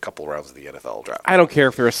first couple rounds of the NFL draft. I don't care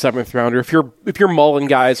if they're a seventh rounder. If you're mulling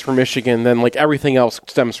guys for Michigan, then like everything else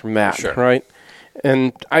stems from that, right?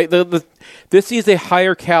 And this is a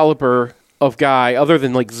higher caliber of guy other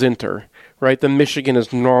than like Zinter, right? Than Michigan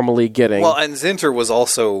is normally getting. Well, and Zinter was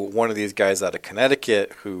also one of these guys out of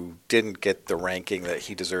Connecticut who didn't get the ranking that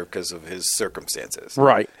he deserved because of his circumstances.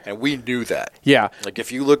 Right. And we knew that. Yeah. Like,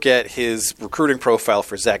 if you look at his recruiting profile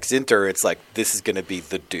for Zach Zinter, it's like, this is going to be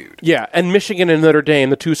the dude. Yeah, and Michigan and Notre Dame,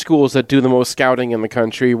 the two schools that do the most scouting in the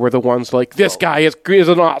country, were the ones like, this guy is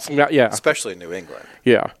an awesome guy. Yeah. Especially in New England.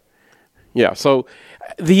 Yeah. Yeah, so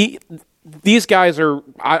these guys are,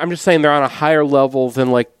 I'm just saying they're on a higher level than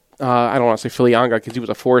like, I don't want to say Filianga because he was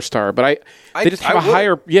a 4-star, but they just have a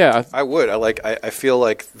higher. Yeah, I would. I feel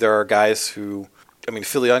like there are guys who, I mean,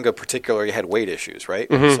 Filianga particularly had weight issues, right?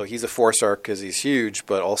 Mm-hmm. So he's a 4-star because he's huge,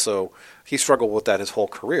 but also he struggled with that his whole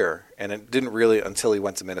career, and it didn't really until he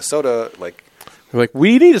went to Minnesota. Like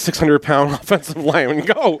we need a 600-pound offensive lineman.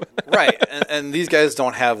 Go right, and these guys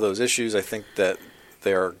don't have those issues. I think that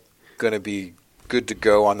they're going to be good to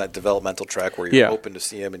go on that developmental track where you're hoping to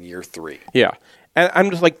see him in year 3. Yeah. And I'm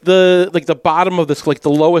just like the bottom of this, like the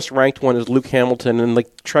lowest ranked one is Luke Hamilton, and like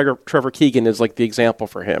Trevor Keegan is like the example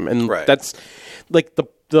for him, and that's like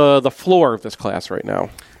the floor of this class right now.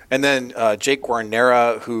 And then Jake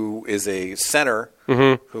Guarnera, who is a center,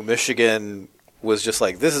 who Michigan was just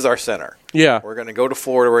like, this is our center. Yeah, we're going to go to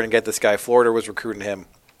Florida. We're going to get this guy. Florida was recruiting him,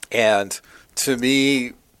 and to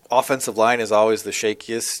me, offensive line is always the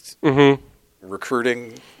shakiest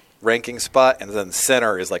recruiting ranking spot, and then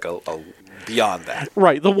center is like a beyond that.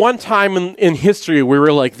 Right. The one time in history we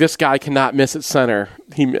were like, this guy cannot miss at center,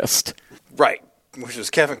 he missed. Right. Which was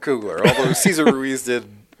Kevin Kugler, although Cesar Ruiz did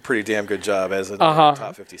a pretty damn good job as a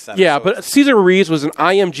top 50 center. Yeah, so but Cesar Ruiz was an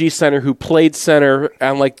IMG center who played center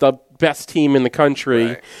on like the best team in the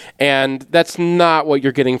country, and that's not what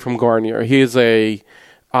you're getting from Garnier. He's a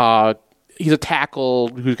tackle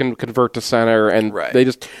who can convert to center, and they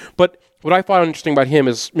just – but – what I found interesting about him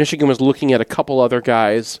is Michigan was looking at a couple other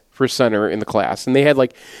guys for center in the class, and they had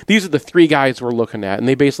like these are the 3 guys we're looking at, and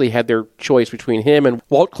they basically had their choice between him and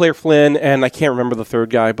Walt Claire Flynn, and I can't remember the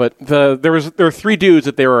third guy, but there were 3 dudes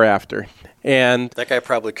that they were after, And that guy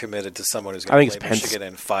probably committed to someone who's going to play Michigan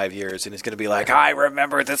in 5 years, and he's going to be like, I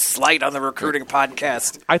remember this slight on the recruiting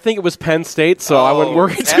podcast. I think it was Penn State, so I wouldn't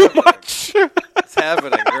worry too much. It's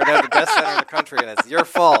happening. You're going to have the best center in the country, and it's your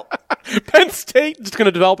fault. Penn State is going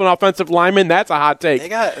to develop an offensive lineman. That's a hot take. They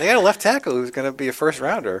got a left tackle who's going to be a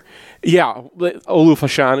first-rounder. Yeah,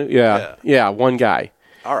 Olufashanu. Yeah, one guy.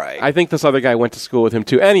 All right. I think this other guy went to school with him,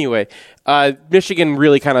 too. Anyway, Michigan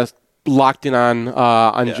really kind of locked in on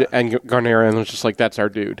Garnera and was just like, that's our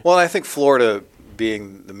dude. Well, I think Florida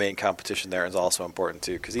being the main competition there is also important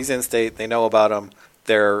too, because he's in state. They know about him.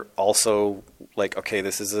 They're also like, okay,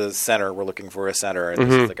 this is a center. We're looking for a center, and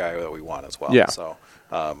this is the guy that we want as well. Yeah. So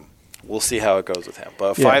we'll see how it goes with him.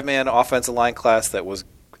 But a 5-man offensive line class that was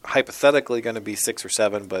hypothetically going to be 6 or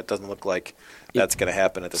 7, but it doesn't look like that's going to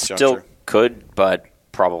happen at this juncture. Still could, but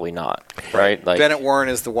probably not, right? Like Bennett Warren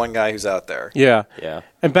is the one guy who's out there. Yeah.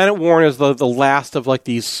 And Bennett Warren is the last of like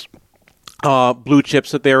these blue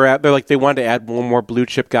chips that they're at. They're like, they wanted to add one more blue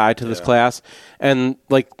chip guy to this class, and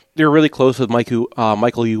like they're really close with Michael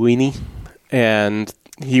Uini, and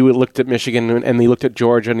he looked at Michigan and he looked at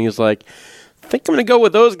Georgia, and he was like, I think I'm going to go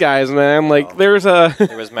with those guys, man. Like there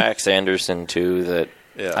was Max Anderson too that.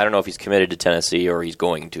 Yeah. I don't know if he's committed to Tennessee or he's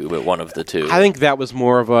going to, but one of the two. I think that was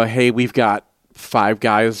more of a, hey, we've got 5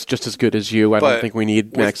 guys just as good as you. I don't think we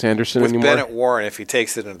need Max Anderson anymore. With Bennett Warren, if he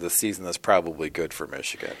takes it into the season, that's probably good for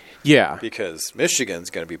Michigan. Yeah. Because Michigan's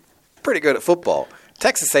going to be pretty good at football.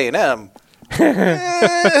 Texas A&M, who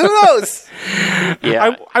knows?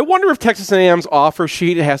 Yeah. I wonder if Texas A&M's offer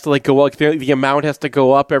sheet has to like go up. The amount has to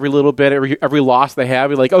go up every little bit. Every loss they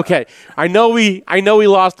have, you're like, okay, I know we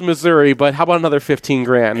lost to Missouri, but how about another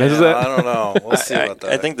 $15,000? Yeah, I don't know. We'll see about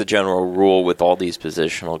that. I think the general rule with all these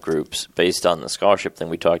positional groups, based on the scholarship thing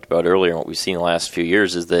we talked about earlier and what we've seen the last few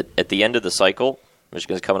years, is that at the end of the cycle,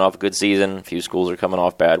 Michigan's coming off a good season. A few schools are coming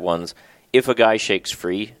off bad ones. If a guy shakes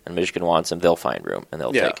free and Michigan wants him, they'll find room and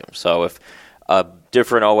they'll take him. So if a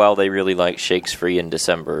different OL they really like shakes free in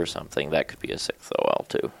December or something, that could be a 6th OL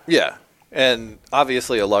too. Yeah, and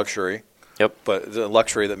obviously a luxury. Yep. But the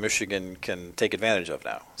luxury that Michigan can take advantage of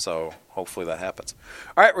now. So hopefully that happens.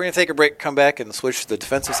 All right, we're going to take a break, come back, and switch to the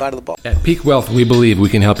defensive side of the ball. At Peak Wealth, we believe we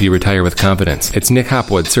can help you retire with confidence. It's Nick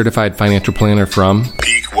Hopwood, certified financial planner from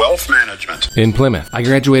Peak Wealth Management in Plymouth. I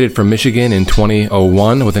graduated from Michigan in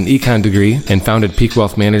 2001 with an econ degree and founded Peak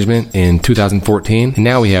Wealth Management in 2014. And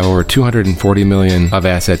now we have over $240 million of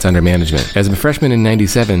assets under management. As a freshman in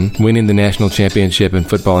 97, winning the national championship in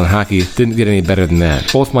football and hockey didn't get any better than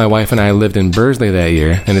that. Both my wife and I lived in Bursley that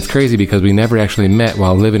year, and it's crazy because we never actually met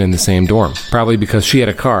while living in the same dorm. Probably because she had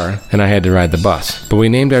a car and I had to ride the bus. But we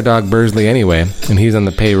named our dog Bursley anyway, and he's on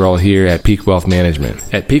the payroll here at Peak Wealth Management.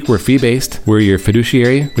 At Peak, we're fee-based. We're your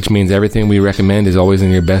fiduciary, which means everything we recommend is always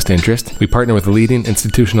in your best interest. We partner with leading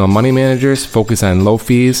institutional money managers, focus on low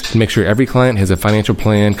fees, and make sure every client has a financial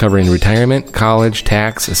plan covering retirement, college,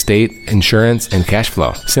 tax, estate, insurance, and cash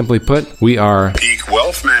flow. Simply put, we are Peak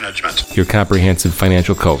Wealth Management, your comprehensive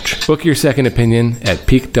financial coach. Book your second opinion at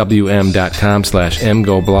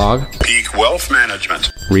peakwm.com/mgoblog. Peak Wealth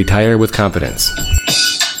Management. Retire with confidence.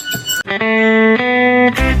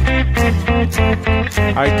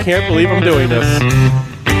 I can't believe I'm doing this.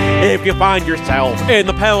 If you find yourself in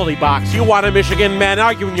the penalty box, you want a Michigan man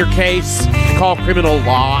arguing your case, call criminal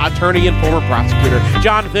law attorney and former prosecutor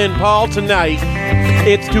Jonathan Paul tonight.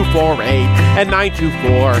 It's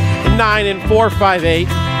 248-924-9458.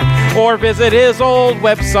 Or visit his old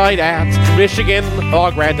website at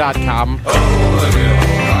michiganlawgrad.com.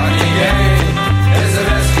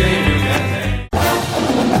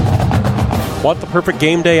 Want the perfect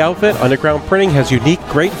game day outfit? Underground Printing has unique,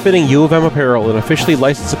 great-fitting U of M apparel and officially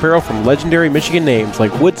licensed apparel from legendary Michigan names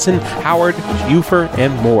like Woodson, Howard, Ufer,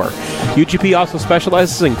 and more. UGP also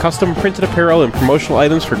specializes in custom printed apparel and promotional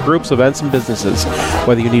items for groups, events, and businesses.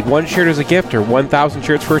 Whether you need one shirt as a gift or 1,000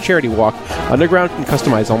 shirts for a charity walk, Underground can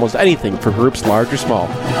customize almost anything for groups large or small.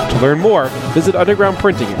 To learn more, visit Underground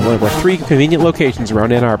Printing at one of our 3 convenient locations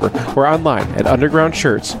around Ann Arbor or online at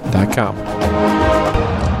undergroundshirts.com.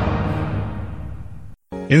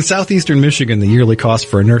 In southeastern Michigan, the yearly cost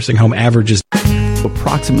for a nursing home averages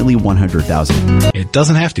approximately $100,000. It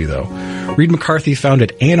doesn't have to, though. Reed McCarthy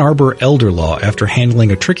founded Ann Arbor Elder Law after handling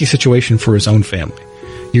a tricky situation for his own family.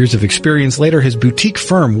 Years of experience later, his boutique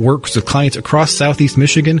firm works with clients across southeast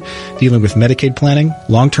Michigan, dealing with Medicaid planning,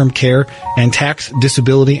 long-term care, and tax,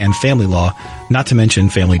 disability, and family law, not to mention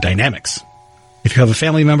family dynamics. If you have a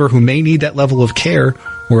family member who may need that level of care,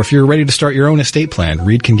 or if you're ready to start your own estate plan,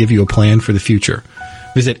 Reed can give you a plan for the future.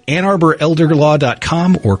 Visit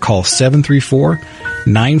AnnArborElderLaw.com or call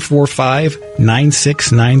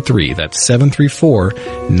 734-945-9693. That's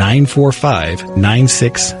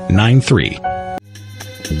 734-946-93.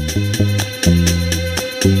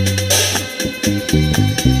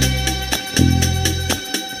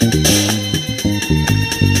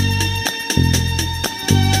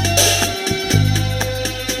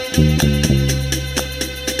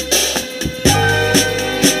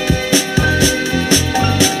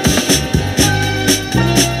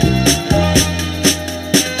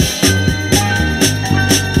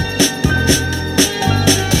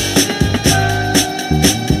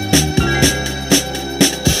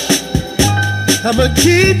 I'ma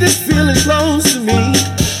keep this feeling close to me,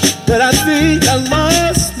 but I think I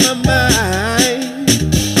lost my mind.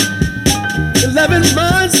 11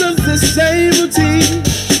 months of this same routine,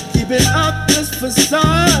 keeping up this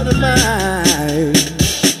facade of mine.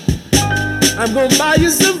 I'm gonna buy you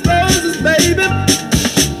some roses, baby,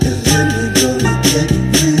 and then we're gonna get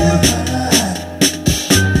real high.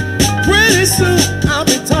 Pretty soon I'll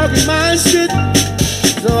be talking my shit,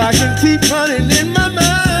 so I can keep running in my mind.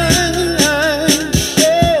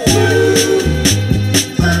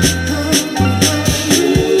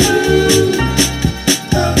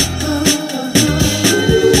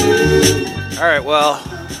 Well,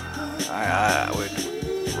 we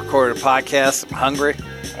recorded a podcast. I'm hungry.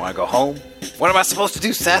 I want to go home. What am I supposed to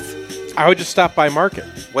do, Seth? I would just stop by Market.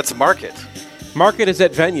 What's Market? Market is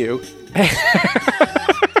at Venue.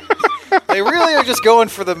 They really are just going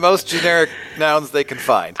for the most generic nouns they can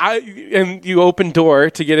find. And you open door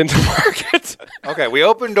to get into Market. Okay, we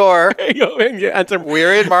open door.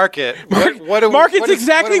 We're in Market. Market's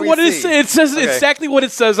exactly what it is. It says exactly what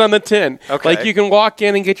it says on the tin. Okay. Like you can walk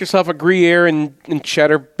in and get yourself a Gruyere and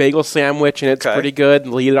cheddar bagel sandwich, and it's pretty good.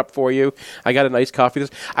 And they'll heat it up for you. I got a nice coffee.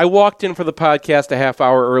 I walked in for the podcast a half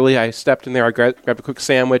hour early. I stepped in there. I grabbed a quick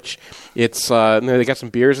sandwich. It's they got some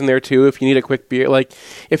beers in there too. If you need a quick beer, like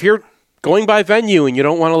if you're going by Venue and you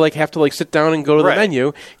don't want to have to sit down and go to the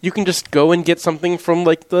menu, you can just go and get something from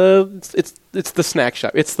it's the snack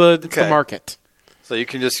shop. It's the Market. So you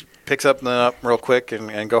can just pick something up real quick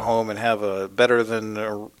and go home and have a better than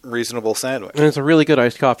a reasonable sandwich. And it's a really good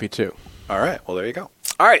iced coffee too. All right. Well, there you go.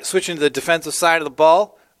 All right. Switching to the defensive side of the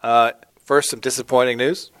ball. First, some disappointing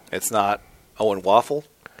news. It's not Owen Waffle.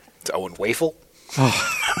 It's Owen Wafel.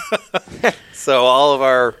 So all of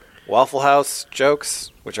our Waffle House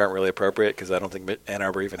jokes, which aren't really appropriate because I don't think Ann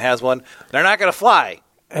Arbor even has one, they're not going to fly.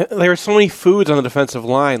 There are so many foods on the defensive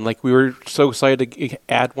line. Like we were so excited to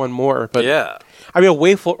add one more, but yeah, I mean a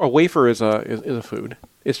wafer is a food.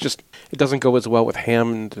 It's just it doesn't go as well with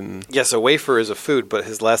ham and yes, a wafer is a food, but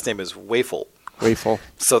his last name is Wafel. Wafel.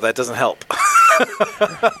 So that doesn't help.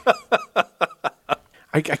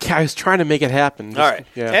 I was trying to make it happen. All right.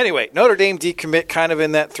 Yeah. Anyway, Notre Dame decommit kind of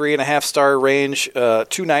in that 3.5-star range,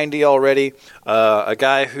 290 already. A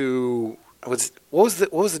guy who what was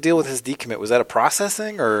the deal with his decommit? Was that a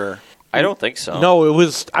processing or? I don't think so. No, it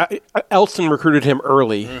was Elston recruited him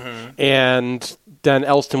early, and then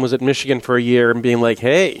Elston was at Michigan for a year and being like,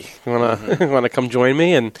 "Hey, you wanna come join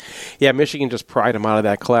me?" And yeah, Michigan just pried him out of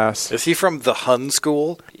that class. Is he from the Hun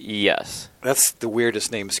School? Yes. That's the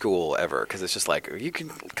weirdest name school ever because it's just like you can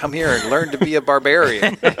come here and learn to be a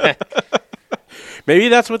barbarian. Maybe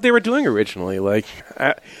that's what they were doing originally.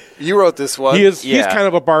 You wrote this one. He's kind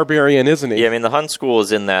of a barbarian, isn't he? Yeah, I mean the Hun School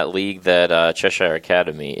is in that league that Cheshire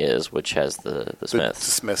Academy is, which has the Smiths.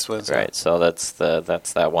 The Smiths ones, right? So that's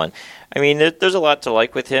that one. I mean, there's a lot to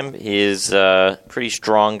like with him. He's a pretty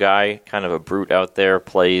strong guy, kind of a brute out there.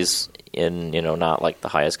 Plays in not like the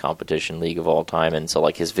highest competition league of all time, and so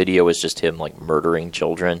his video is just him murdering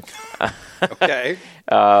children. Okay.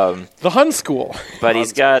 The Hun School. But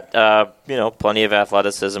he's got plenty of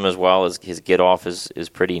athleticism as well. His get off is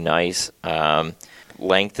pretty nice.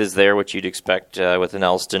 Length is there, which you'd expect with an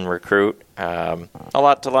Elston recruit. A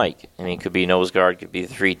lot to like. I mean, could be nose guard, could be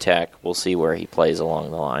 3-tech. We'll see where he plays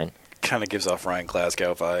along the line. Kind of gives off Ryan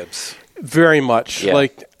Glasgow vibes. Very much. Yeah.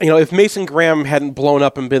 If Mason Graham hadn't blown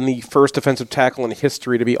up and been the first defensive tackle in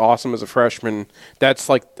history to be awesome as a freshman, that's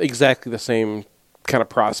exactly the same kind of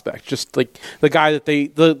prospect. Just the guy that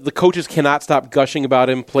the coaches cannot stop gushing about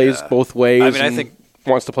him, plays both ways. I mean, I think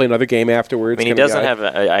wants to play another game afterwards. I mean, he doesn't have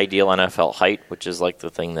an ideal NFL height, which is the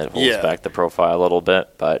thing that holds back the profile a little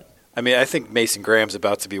bit, but I mean, I think Mason Graham's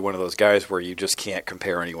about to be one of those guys where you just can't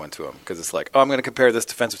compare anyone to him because it's I'm going to compare this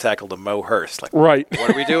defensive tackle to Mo Hurst. Right.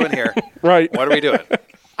 What are we doing here? Right. What are we doing?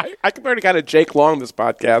 I compared a guy to Jake Long this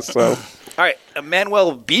podcast, so. All right.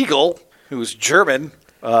 Emmanuel Beagle, who's German,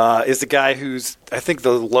 is the guy who's, I think,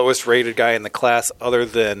 the lowest rated guy in the class other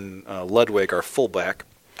than Ludwig, our fullback.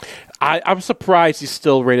 I'm surprised he's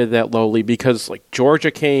still rated that lowly because like Georgia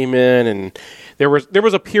came in and there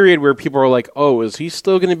was a period where people were like, oh, is he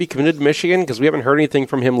still going to be committed to Michigan? Because we haven't heard anything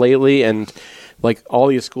from him lately, and like all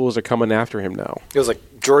these schools are coming after him now. It was like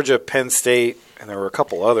Georgia, Penn State, and there were a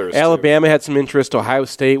couple others. Alabama had some interest. Ohio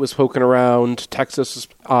State was poking around. Texas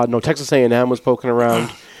A&M was poking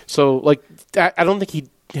around. So like I don't think he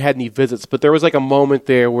had any visits, but there was like a moment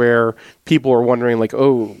there where people were wondering like,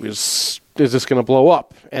 oh, is this going to blow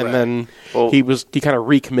up? And then he kind of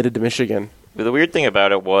recommitted to Michigan. The weird thing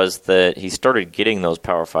about it was that he started getting those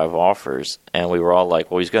Power 5 offers, and we were all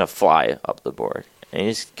like, well, he's going to fly up the board. And he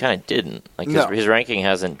just kind of didn't. Like his ranking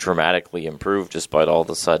hasn't dramatically improved despite all of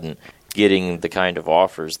a sudden getting the kind of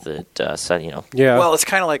offers that said, Yeah. Well, it's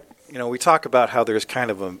kind of like, we talk about how there's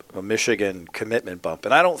kind of a Michigan commitment bump,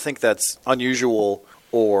 and I don't think that's unusual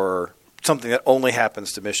or something that only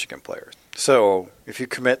happens to Michigan players. So if you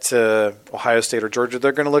commit to Ohio State or Georgia,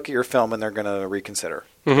 they're going to look at your film and they're going to reconsider.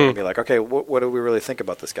 They're going to be like, okay, what do we really think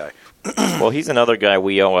about this guy? Well, he's another guy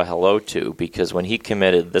we owe a hello to because when he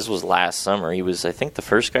committed, this was last summer, he was, I think, the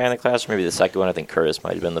first guy in the class, or maybe the second one. I think Curtis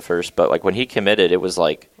might have been the first. But like when he committed, it was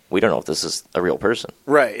like, we don't know if this is a real person.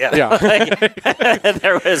 Right, yeah.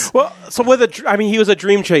 There was... Well, so he was a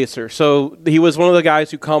dream chaser. So he was one of the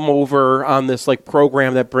guys who come over on this like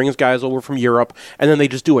program that brings guys over from Europe, and then they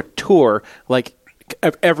just do a tour like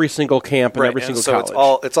every single camp and every single college.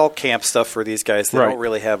 So it's all camp stuff for these guys. They don't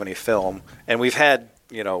really have any film. And we've had,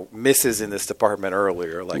 misses in this department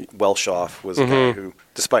earlier, like Welshoff was a guy who,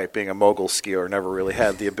 despite being a mogul skier, never really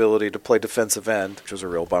had the ability to play defensive end, which was a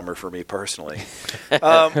real bummer for me personally.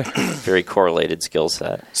 Very correlated skill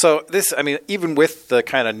set. So this, even with the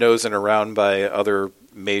kind of nosing around by other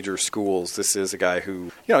major schools, this is a guy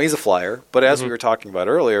who, he's a flyer. But as we were talking about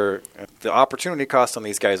earlier, the opportunity cost on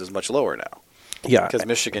these guys is much lower now. Yeah. Because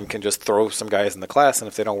Michigan can just throw some guys in the class, and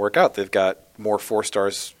if they don't work out, they've got more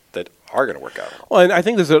 4-stars that are going to work out. Well, and I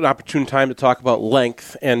think there's an opportune time to talk about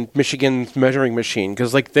length and Michigan's measuring machine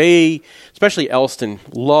because, like, they, especially Elston,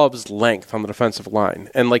 loves length on the defensive line.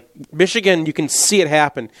 And, like, Michigan, you can see it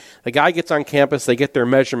happen. The guy gets on campus, they get their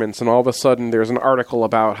measurements, and all of a sudden there's an article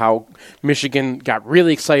about how Michigan got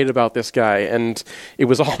really excited about this guy, and it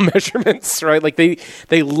was all measurements, right? Like, they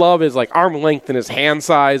love his, like, arm length and his hand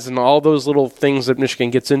size and all those little things that Michigan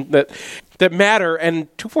gets in that matter. And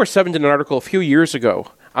 247 did an article a few years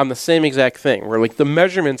ago on the same exact thing, where like the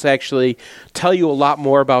measurements actually tell you a lot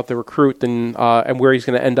more about the recruit than and where he's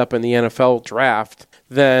going to end up in the NFL draft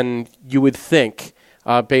than you would think,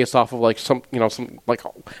 based off of like some like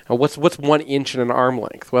what's 1 inch in an arm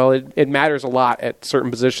length. Well, it matters a lot at certain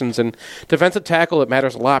positions, and defensive tackle it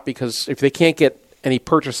matters a lot because if they can't get any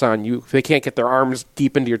purchase on you, if they can't get their arms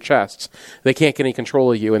deep into your chests, they can't get any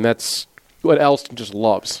control of you, and that's what Elston just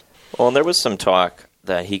loves. Well, and there was some talk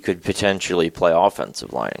that he could potentially play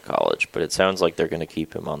offensive line in college, but it sounds like they're going to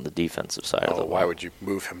keep him on the defensive side of the line. Why would you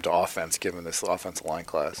move him to offense given this offensive line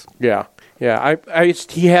class? Yeah. He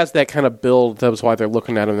has that kind of build. That was why they're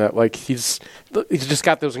looking at him. That like he's just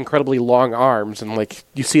got those incredibly long arms, and like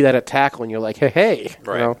you see that at tackle, and you're like, hey,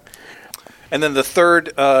 right. And then the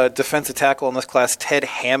third defensive tackle in this class, Ted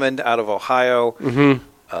Hammond out of Ohio.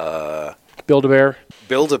 Build-A-Bear.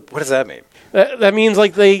 What does that mean? That means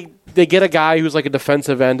like they get a guy who's like a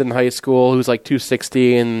defensive end in high school who's like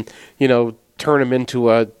 260 and, turn him into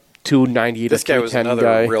a 290 this to 310 guy. This guy was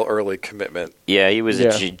another real early commitment. Yeah, he was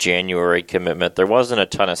a January commitment. There wasn't a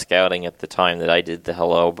ton of scouting at the time that I did the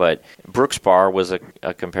hello, but Brooks Barr was a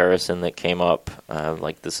comparison that came up.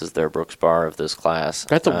 Like, this is their Brooks Barr of this class.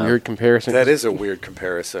 That's a weird comparison. That is a weird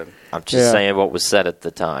comparison. I'm just saying what was said at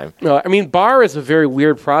the time. No, Barr is a very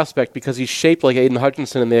weird prospect because he's shaped like Aiden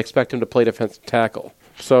Hutchinson, and they expect him to play defensive tackle.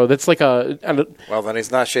 So that's like well, then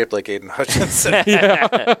he's not shaped like Aiden Hutchinson.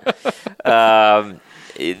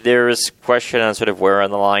 There is question on sort of where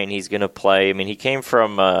on the line he's going to play. He came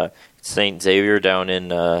from St. Xavier down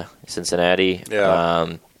in Cincinnati.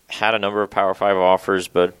 Yeah. Had a number of Power 5 offers,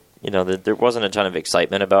 but there wasn't a ton of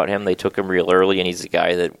excitement about him. They took him real early, and he's a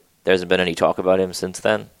guy that there hasn't been any talk about him since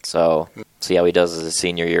then. So see how he does as a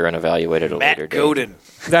senior year and evaluate it a later date. Matt Godin.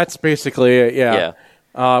 That's basically it, yeah.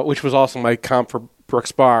 Which was also my comp for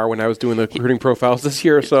Brooks Barr when I was doing the recruiting profiles this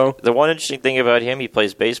year or so. The one interesting thing about him, he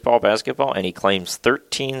plays baseball, basketball, and he claims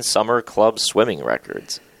 13 summer club swimming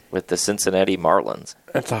records with the Cincinnati Marlins.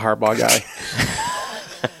 That's a Harbaugh guy.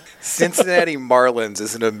 Cincinnati Marlins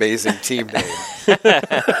is an amazing team name.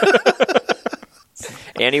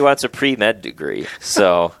 And he wants a pre-med degree,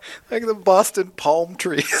 so... like the Boston palm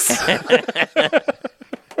trees.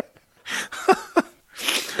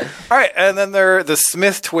 All right, and then they're the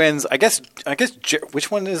Smith twins. I guess. Which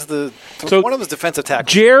one is the? So one of them is defensive tackle.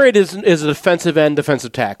 Jared is a defensive end,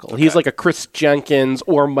 defensive tackle. Okay. He's like a Chris Jenkins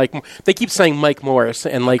or Mike. They keep saying Mike Morris,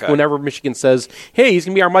 and whenever Michigan says, "Hey, he's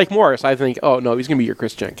gonna be our Mike Morris," I think, "Oh no, he's gonna be your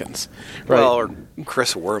Chris Jenkins." Right? Well, or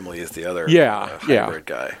Chris Wormley is the other hybrid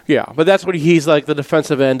guy. Yeah, but that's what he's like, the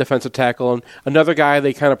defensive end, defensive tackle, and another guy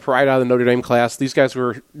they kind of pried out of the Notre Dame class. These guys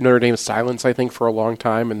were Notre Dame's silence, I think, for a long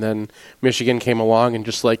time, and then Michigan came along and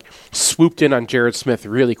just swooped in on Jared Smith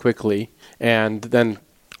really quickly. And then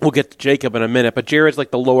we'll get to Jacob in a minute, but Jared's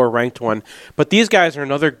the lower ranked one. But these guys are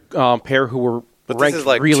another pair who were ranked this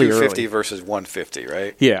is really 250 early. Versus 150,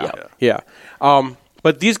 right? Yeah.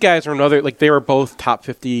 But these guys are another, they were both top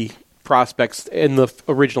 50 prospects in the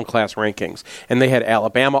original class rankings. And they had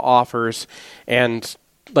Alabama offers and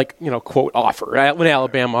quote offer, when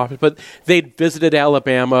Alabama offers, but they'd visited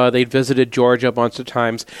Alabama, they'd visited Georgia a bunch of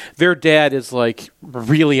times. Their dad is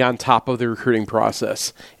really on top of the recruiting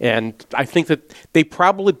process, and I think that they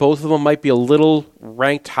probably both of them might be a little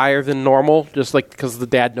ranked higher than normal, just because the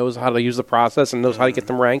dad knows how to use the process and knows how to get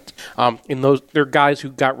them ranked. And they're guys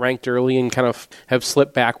who got ranked early and kind of have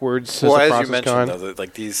slipped backwards. Well, as the as process you mentioned, gone. though,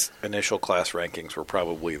 these initial class rankings were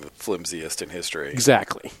probably the flimsiest in history.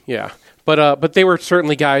 Exactly. Yeah. But they were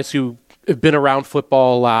certainly guys who have been around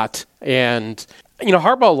football a lot, and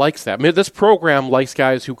Harbaugh likes that. I mean, this program likes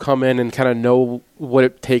guys who come in and kind of know what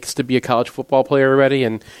it takes to be a college football player already,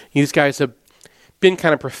 and these guys have been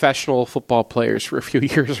kind of professional football players for a few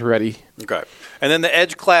years already. Okay, and then the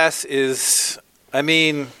edge class is,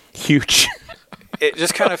 huge. It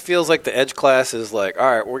just kind of feels like the edge class is all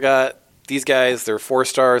right, we got these guys, they're 4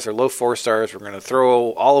 stars, they're low 4 stars. We're going to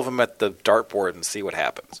throw all of them at the dartboard and see what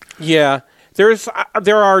happens. Yeah,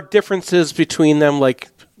 there are differences between them.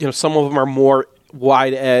 Some of them are more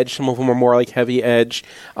wide edge, some of them are more heavy edge.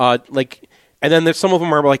 And then there's some of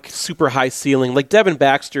them are super high ceiling. Devin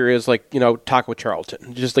Baxter is Taco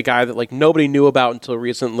Charlton, just a guy that nobody knew about until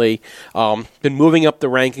recently. Been moving up the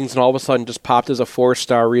rankings and all of a sudden just popped as a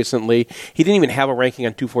 4-star recently. He didn't even have a ranking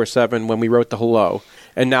on 247 when we wrote the hello,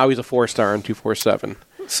 and now he's a 4-star on 247.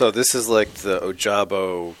 So this is the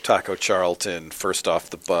Ojabo, Taco Charlton, first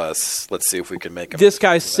off the bus. Let's see if we can make him. This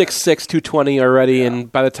guy's 6'6", 220 already, and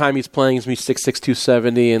by the time he's playing, he's going to be 6'6",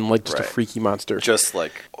 270, and just a freaky monster. Just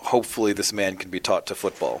hopefully this man can be taught to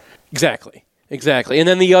football. Exactly. And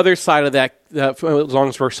then the other side of that, as long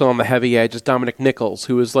as we're still on the heavy edge, is Dominic Nichols,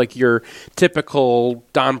 who is your typical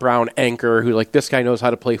Don Brown anchor, who this guy knows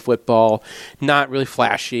how to play football, not really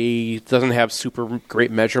flashy, doesn't have super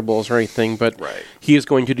great measurables or anything, but he is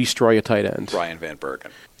going to destroy a tight end. Brian Van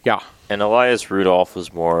Bergen. Yeah. And Elias Rudolph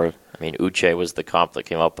was more, Uche was the comp that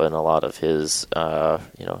came up in a lot of his, that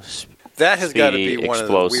has got to be one of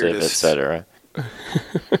the weirdest, et cetera.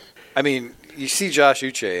 You see Josh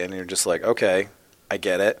Uche, and you're just okay, I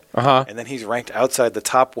get it. Uh-huh. And then he's ranked outside the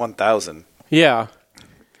top 1,000. Yeah.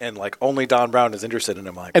 And, only Don Brown is interested in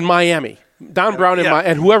him. And Miami. Don Brown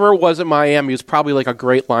and whoever it was at Miami is probably a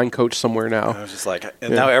great line coach somewhere now. And I was just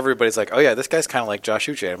now everybody's oh, yeah, this guy's kind of like Josh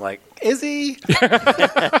Uche. I'm is he?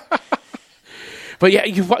 But, yeah,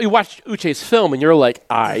 you watch Uche's film, and you're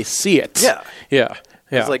I see it. Yeah.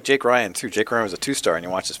 It's like Jake Ryan, too. Jake Ryan was a 2-star, and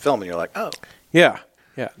you watch his film, and you're oh. Yeah.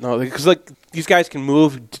 Yeah, no, because these guys can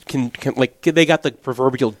move, they got the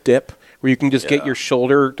proverbial dip where you can just get your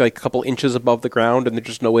shoulder a couple inches above the ground, and there's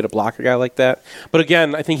just no way to block a guy like that. But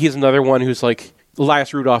again, I think he's another one who's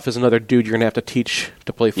Elias Rudolph is another dude you're going to have to teach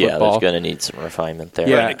to play football. Yeah, there's going to need some refinement there.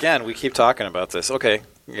 Yeah. Right, again, we keep talking about this. Okay,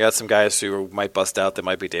 you got some guys who might bust out that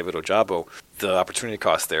might be David Ojabo. The opportunity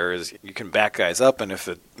cost there is you can back guys up, and if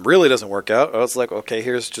it really doesn't work out, it's okay,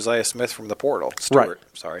 here's Josiah Smith from the portal. Stewart,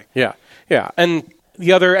 sorry. Yeah, and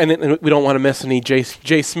the other, and we don't want to miss any J.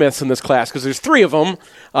 Smiths in this class because there's 3 of them.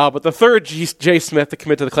 But the third J. Smith to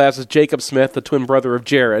commit to the class is Jacob Smith, the twin brother of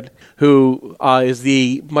Jared, who is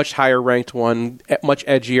the much higher ranked one, much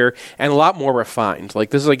edgier, and a lot more refined.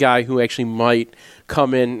 This is a guy who actually might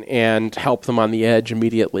come in and help them on the edge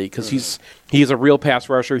immediately because he's a real pass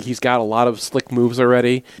rusher. He's got a lot of slick moves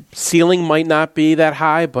already. Ceiling might not be that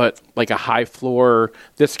high, but a high floor,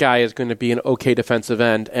 this guy is going to be an okay defensive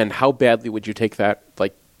end. And how badly would you take that,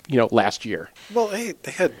 last year? Well, they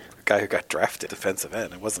had a guy who got drafted defensive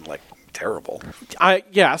end. It wasn't terrible.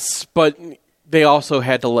 Yes, but they also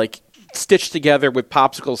had to stitch together with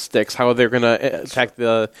popsicle sticks how they're going to attack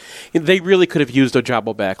they really could have used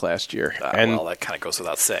Ojabo back last year. Well, that kind of goes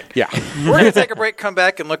without saying. Yeah. We're going to take a break, come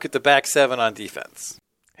back, and look at the back 7 on defense.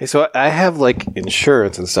 Hey, so I have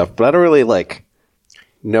insurance and stuff, but I don't really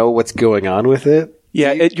know what's going on with it.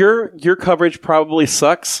 Yeah, your coverage probably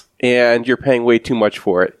sucks, and you're paying way too much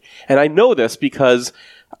for it. And I know this because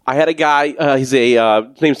I had a guy, his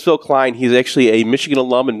name's Phil Klein. He's actually a Michigan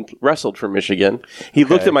alum and wrestled for Michigan. He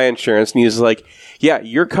looked at my insurance and he was like, yeah,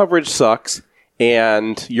 your coverage sucks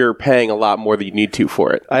and you're paying a lot more than you need to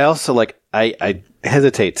for it. I also I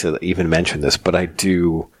hesitate to even mention this, but I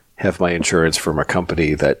do have my insurance from a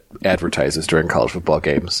company that advertises during college football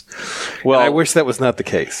games. Well, and I wish that was not the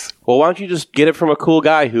case. Well, why don't you just get it from a cool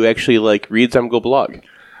guy who actually reads MGoBlog?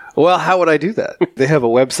 Well, how would I do that? They have a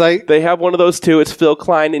website? They have one of those too. It's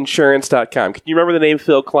philkleininsurance.com. Can you remember the name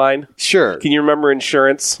Phil Klein? Sure. Can you remember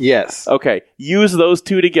insurance? Yes. Okay. Use those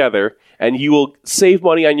two together and you will save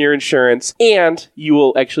money on your insurance and you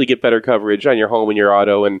will actually get better coverage on your home and your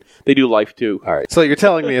auto, and they do life too. All right. So you're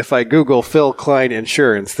telling me if I Google Phil Klein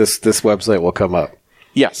Insurance, this website will come up?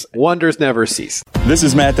 Yes. Wonders never cease. This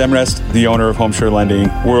is Matt Demrest, the owner of Homeshore Lending.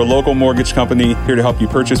 We're a local mortgage company here to help you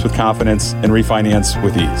purchase with confidence and refinance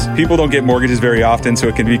with ease. People don't get mortgages very often, so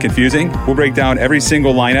it can be confusing. We'll break down every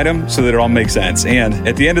single line item so that it all makes sense. And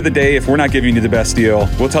at the end of the day, if we're not giving you the best deal,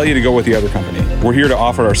 we'll tell you to go with the other company. We're here to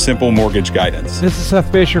offer our simple mortgage guidance. This is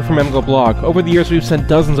Seth Fisher from MGoBlog. Over the years, we've sent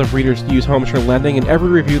dozens of readers to use Homeshore Lending, and every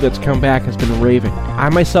review that's come back has been raving. I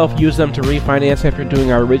myself used them to refinance after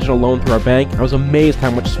doing our original loan through our bank. I was amazed how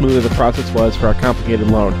much smoother the process was for our complicated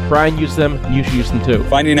loan. Brian used them, you should use them too.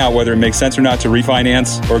 Finding out whether it makes sense or not to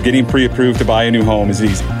refinance or getting pre-approved to buy a new home is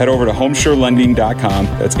easy. Head over to homeshorelending.com,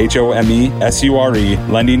 that's HOMESURE,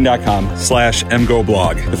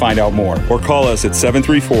 lending.com/MGoBlog to find out more. Or call us at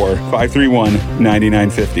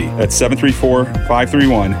 734-531-9950. That's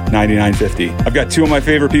 734-531-9950. I've got two of my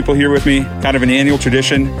favorite people here with me, kind of an annual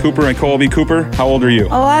tradition, Cooper and Colby. Cooper, how old are you?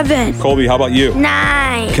 11. Colby, how about you?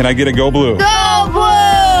 9. Can I get a Go Blue? Go Blue!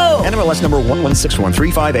 NMLS number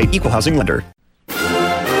 116135, Equal Housing Lender.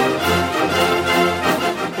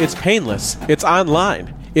 It's painless. It's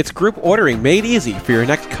online. It's group ordering made easy for your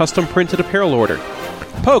next custom printed apparel order.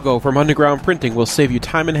 Pogo from Underground Printing will save you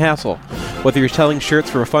time and hassle. Whether you're selling shirts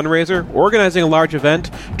for a fundraiser, organizing a large event,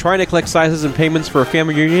 trying to collect sizes and payments for a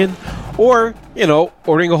family reunion, or,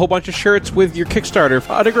 ordering a whole bunch of shirts with your Kickstarter,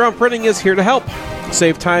 Underground Printing is here to help.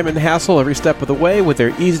 Save time and hassle every step of the way with their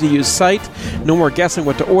easy-to-use site. No more guessing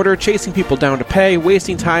what to order, chasing people down to pay,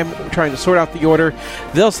 wasting time trying to sort out the order.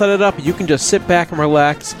 They'll set it up, you can just sit back and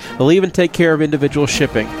relax. They'll even take care of individual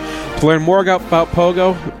shipping. To learn more about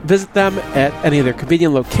Pogo, visit them at any of their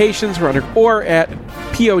convenient locations or at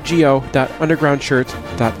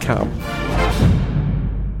pogo.undergroundshirts.com.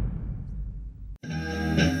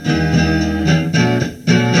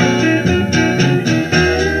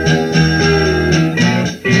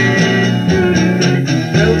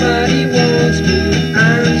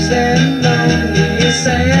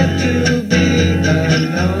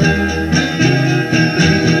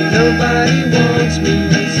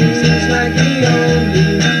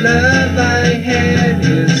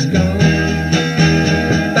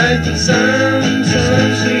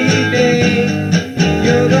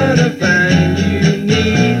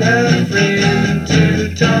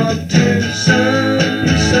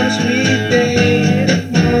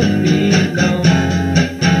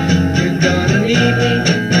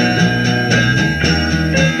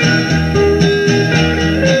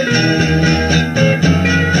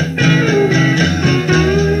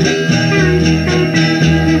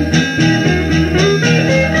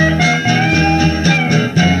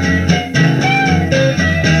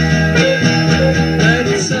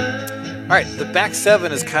 Back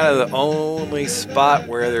 7 is kind of the only spot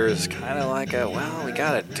where there's kind of we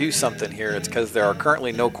got to do something here. It's because there are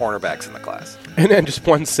currently no cornerbacks in the class. And then just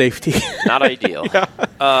one safety. Not ideal. Yeah.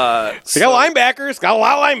 They got linebackers. Got a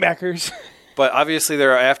lot of linebackers. But obviously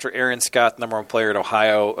they're after Aaron Scott, the number one player at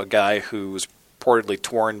Ohio, a guy who's reportedly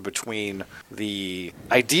torn between the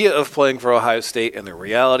idea of playing for Ohio State and the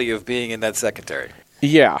reality of being in that secondary.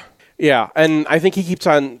 Yeah. Yeah, and I think he keeps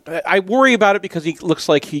on... I worry about it because he looks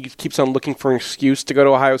like he keeps on looking for an excuse to go to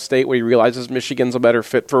Ohio State where he realizes Michigan's a better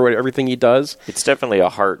fit for everything he does. It's definitely a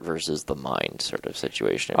heart versus the mind sort of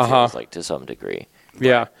situation, it feels like, to some degree.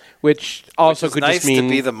 Yeah, which also could nice just mean... to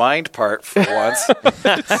be the mind part for once.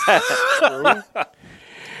 True.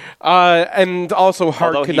 And also,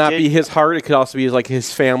 heart could not be his heart. It could also be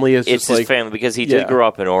his family. It's his family because he did grow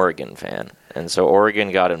up an Oregon fan. And so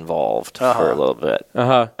Oregon got involved for a little bit.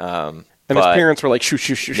 And his parents were like, shoo.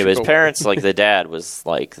 Yeah, his parents, the dad was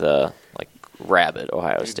the rabid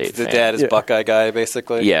Ohio State fan. The dad is Buckeye guy,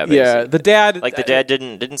 basically? Yeah, basically. Yeah, the dad... the dad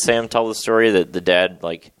didn't Sam tell the story that the dad,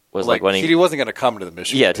 was when he wasn't going to come to the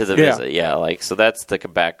Michigan. Yeah, to the visit. Yeah, so that's the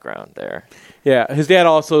background there. Yeah, his dad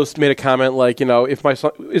also made a comment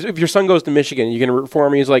if your son goes to Michigan, you can root for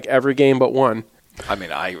him. He's like, every game but one. I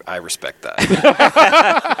mean, I respect that.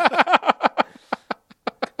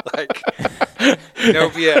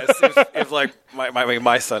 Yes. If like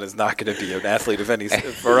my son is not going to be an athlete of any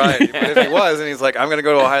variety, but if he was, and he's like, I'm going to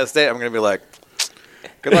go to Ohio State, I'm going to be like,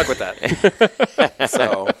 good luck with that.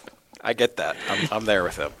 So I get that. I'm there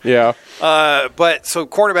with him. Yeah. But so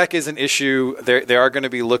cornerback is an issue. They are going to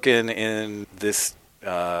be looking in this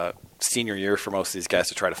senior year for most of these guys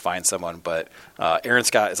to try to find someone. But Aaron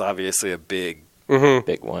Scott is obviously a big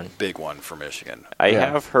one for Michigan. I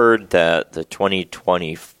have heard that the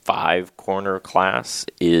 2025 corner class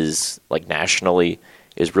is like nationally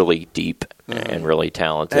is really deep and really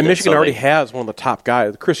talented. And Michigan already has one of the top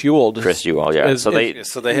guys, Chris Ewell, yeah. So they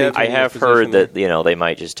have. I have heard that they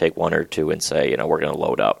might just take one or two and say we're going to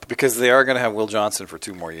load up because they are going to have Will Johnson for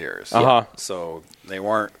 2 more years. So they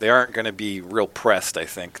aren't going to be real pressed. I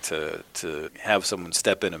think to have someone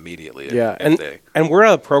step in immediately. And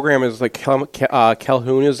where the program is like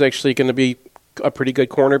Calhoun is actually going to be a pretty good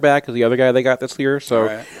cornerback as the other guy they got this year.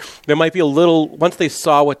 So there might be a little, once they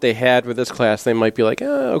saw what they had with this class, they might be like,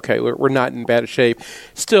 okay, we're not in bad shape.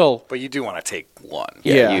 Still. But you do want to take one.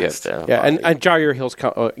 Yeah. You have to. Yeah, and Jair Hill's,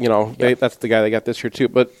 that's the guy they got this year too.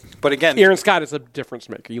 But again, Aaron Scott is a difference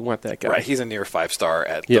maker. You want that guy. Right. He's a near 5-star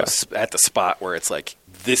at the spot where it's like,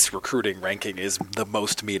 this recruiting ranking is the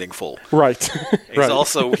most meaningful. Right.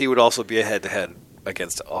 He would also be a head-to-head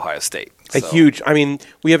against Ohio State.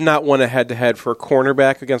 We have not won a head-to-head for a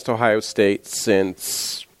cornerback against Ohio State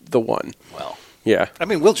since the one. Well, yeah. I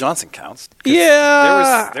mean, Will Johnson counts.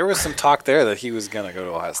 Yeah. There was some talk there that he was going to go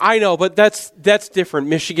to Ohio State. I know, but that's different.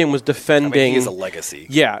 Michigan was defending. He has a legacy.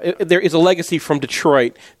 Yeah, there is a legacy from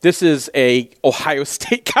Detroit. This is a Ohio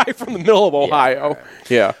State guy from the middle of Ohio.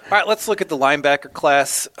 Yeah. All right, let's look at the linebacker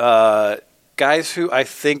class. Guys who I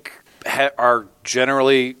think are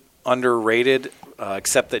generally underrated,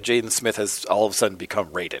 except that Jaden Smith has all of a sudden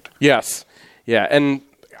become rated. Yes. Yeah, and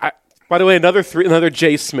by the way, another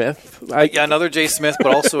Jay Smith. Another Jay Smith,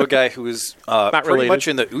 but also a guy who is pretty related. much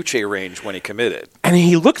in the Uche range when he committed. And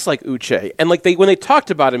he looks like Uche. And when they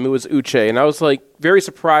talked about him, it was Uche. And I was very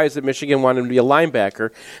surprised that Michigan wanted him to be a linebacker.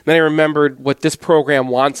 And then I remembered what this program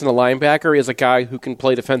wants in a linebacker is a guy who can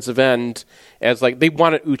play defensive end. They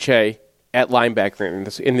wanted Uche at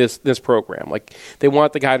linebacker in this program. They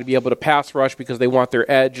want the guy to be able to pass rush because they want their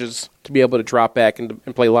edges to be able to drop back and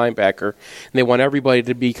play linebacker. And they want everybody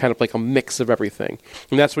to be kind of like a mix of everything.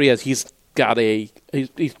 And that's what he has. He's got he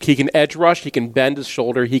can edge rush, he can bend his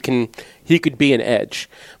shoulder, he could be an edge.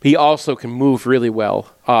 But he also can move really well.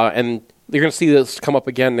 And you're going to see this come up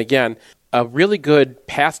again and again. A really good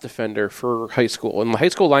pass defender for high school. And the high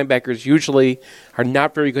school linebackers usually are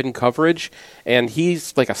not very good in coverage, and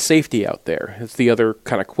he's like a safety out there. It's the other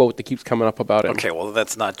kind of quote that keeps coming up about him. Okay, well,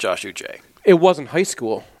 that's not Josh Uche. It wasn't high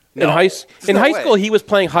school. No, in high school, he was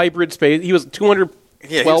playing hybrid space. He was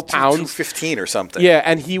 212 pounds. 215 or something. Yeah,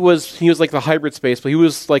 and he was like the hybrid space, but he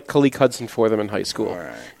was like Khalid Hudson for them in high school. All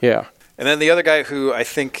right. Yeah. And then the other guy who I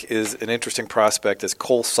think is an interesting prospect is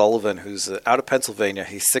Cole Sullivan, who's out of Pennsylvania.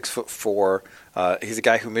 He's 6'4". He's a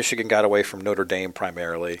guy who Michigan got away from Notre Dame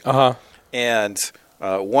primarily. And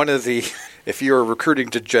one of the, if you're a recruiting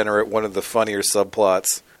degenerate, one of the funnier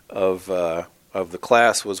subplots of the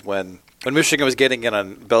class was when Michigan was getting in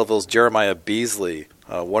on Belleville's Jeremiah Beasley.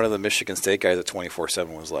 One of the Michigan State guys at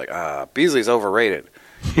 24/7 was like, Beasley's overrated.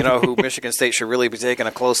 You know who Michigan State should really be taking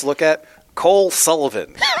a close look at? Cole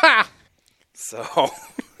Sullivan. So,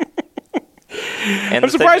 I'm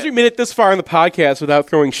surprised we made it this far in the podcast without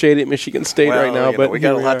throwing shade at Michigan State right now. But we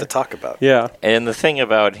got a lot to talk about. Yeah, and the thing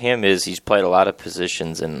about him is he's played a lot of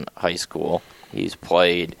positions in high school. He's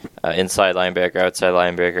played inside linebacker, outside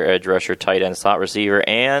linebacker, edge rusher, tight end, slot receiver,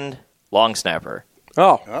 and long snapper.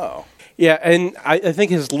 Oh. Yeah, and I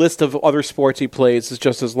think his list of other sports he plays is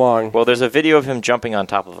just as long. Well, there's a video of him jumping on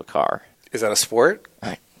top of a car. Is that a sport?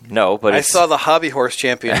 No, but I saw the Hobby Horse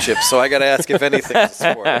Championship, so I got to ask if anything's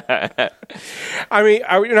a sport. I mean,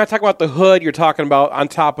 you're not talking about the hood. You're talking about on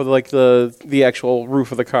top of the actual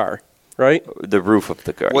roof of the car, right? The roof of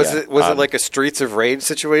the car. Was it like a Streets of Rage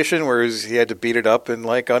situation where he had to beat it up in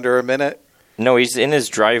under a minute? No, he's in his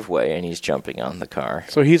driveway and he's jumping on the car.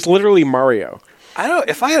 So he's literally Mario. I don't.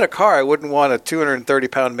 If I had a car, I wouldn't want a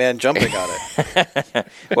 230-pound man jumping on it.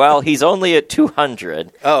 Well, he's only at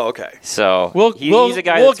 200. Oh, okay. So he's a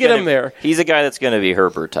guy. We'll get him there. He's a guy that's going to be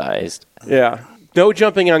Herbertized. Yeah, no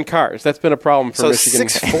jumping on cars. That's been a problem for Michigan.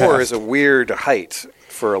 So 6'4" is a weird height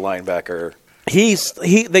for a linebacker.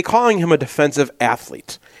 They calling him a defensive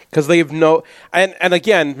athlete because they have and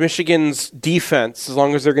again, Michigan's defense, as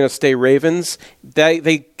long as they're going to stay Ravens,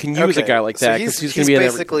 they can use a guy like that because he's going to be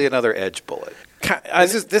basically another edge bullet.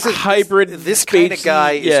 This is hybrid. This kind of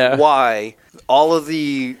guy is why all of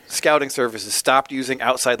the scouting services stopped using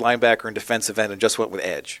outside linebacker and defensive end and just went with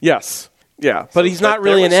edge. Yes. Yeah, but he's not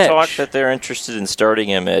really an edge. There was talk that they're interested in starting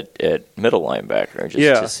him at middle linebacker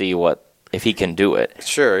just to see if he can do it.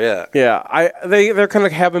 Sure, yeah. Yeah, they're kind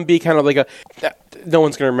of have him be kind of like no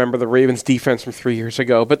one's going to remember the Ravens defense from 3 years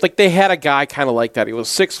ago, but like they had a guy kind of like that. He was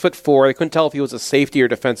 6'4". They couldn't tell if he was a safety or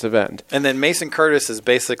defensive end. And then Mason Curtis is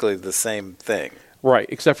basically the same thing. Right,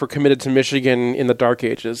 except for committed to Michigan in the dark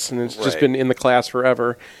ages, and it's just been in the class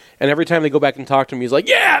forever. And every time they go back and talk to him, he's like,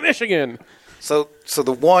 "Yeah, Michigan." So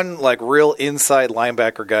the one like real inside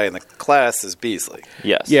linebacker guy in the class is Beasley.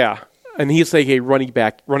 Yes. Yeah. And he's like a running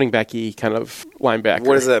backy kind of linebacker.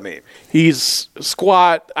 What does that mean? He's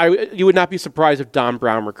squat. You would not be surprised if Don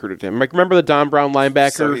Brown recruited him. Like, remember the Don Brown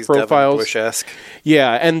linebacker so he's profiles? Devin Bush-esque.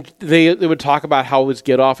 Yeah, and they would talk about how his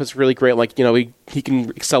get off is really great. Like, he can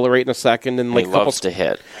accelerate in a second, and like he loves to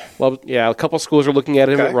hit. A couple schools are looking at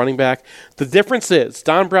him at running back. The difference is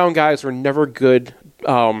Don Brown guys were never good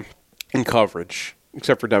in coverage,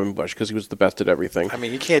 except for Devin Bush because he was the best at everything. I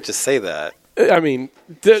mean, you can't just say that. I mean,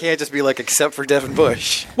 you can't just be like, except for Devin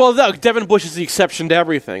Bush. Well, no, Devin Bush is the exception to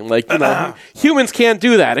everything. Like, humans can't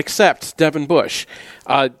do that except Devin Bush.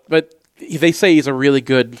 But they say he's really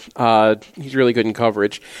good in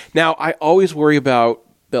coverage. Now, I always worry about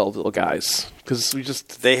Belleville guys because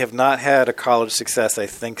they have not had a college success, I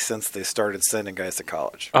think, since they started sending guys to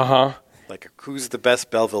college. Like, who's the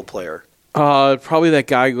best Belleville player? Probably that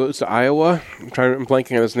guy who goes to Iowa. I'm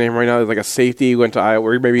blanking on his name right now. He's like a safety who went to Iowa.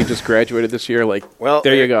 Or maybe he just graduated this year. Like,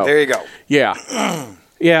 there you go. There you go. Yeah.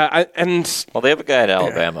 Yeah, they have a guy at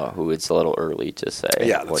Alabama who it's a little early to say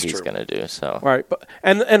what he's going to do. So right, but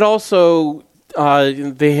and also I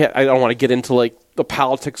don't want to get into like the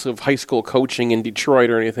politics of high school coaching in Detroit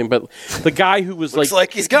or anything, but the guy who was looks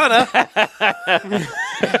like he's gonna.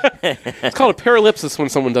 It's called a paralypsis when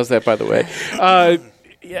someone does that, by the way.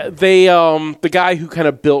 Yeah, the guy who kind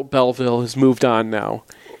of built Belleville has moved on now.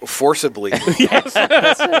 Forcibly. Yes.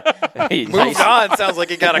 Moved on sounds like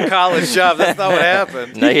he got a college job. That's not what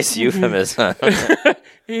happened. Nice euphemism.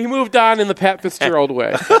 He moved on in the Pat Fitzgerald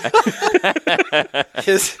way.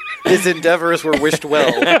 His endeavors were wished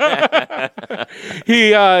well.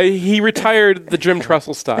 He retired the Jim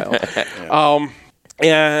Tressel style.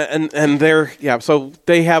 So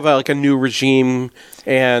they have a new regime,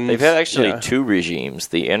 and they've had actually two regimes.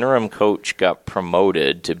 The interim coach got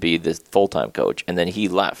promoted to be the full-time coach, and then he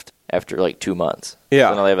left after like 2 months. Yeah,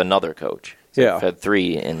 so now they have another coach. So they've had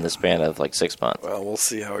three in the span of like 6 months. Well, we'll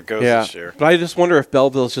see how it goes this year. But I just wonder if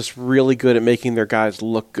Belleville's just really good at making their guys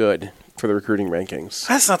look good for the recruiting rankings.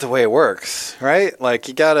 That's not the way it works, right? Like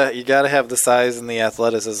you gotta have the size and the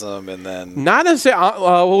athleticism, and then not as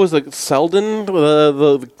what was it, Selden,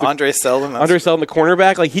 Andre Selden, the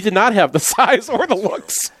cornerback. Like he did not have the size or the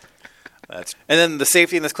looks. And then the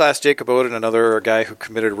safety in this class, Jacob Oden, another guy who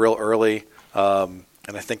committed real early.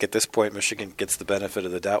 And I think at this point, Michigan gets the benefit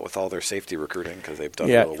of the doubt with all their safety recruiting because they've done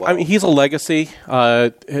really well. I mean, he's a legacy.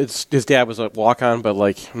 His dad was a walk-on, but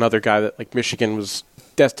like another guy that like Michigan was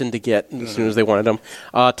destined to get as soon as they wanted him.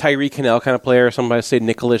 Tyree Cannell kind of player. Somebody say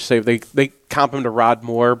Nicholas. They comp him to Rod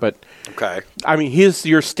Moore, but I mean, he's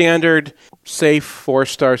your standard safe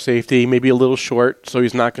 4-star safety, maybe a little short, so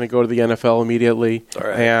he's not going to go to the NFL immediately. All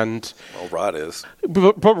right. And Rod is,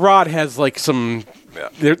 but Rod has like some. Yeah.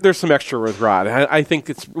 There's some extra with Rod. I think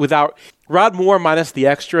it's without Rod Moore minus the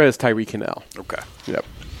extra is Tyree Cannell. Okay. Yep.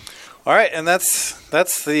 All right, and that's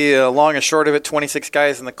the long and short of it. 26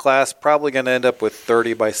 guys in the class, probably going to end up with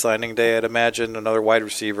 30 by signing day, I'd imagine. Another wide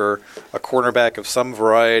receiver, a cornerback of some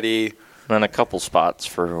variety. And a couple spots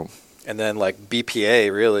for... And then, like,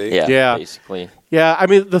 BPA, really. Yeah. Basically. Yeah, I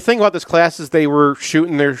mean, the thing about this class is they were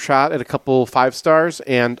shooting their shot at a couple 5-stars,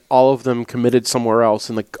 and all of them committed somewhere else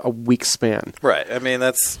in, like, a week span. Right. I mean,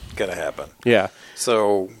 that's going to happen. Yeah.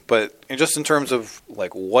 So, but just in terms of,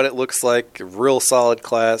 like, what it looks like, a real solid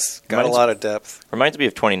class, got a lot of depth. Reminds me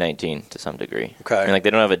of 2019 to some degree. Okay. I mean, like, they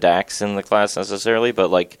don't have a DAX in the class necessarily, but,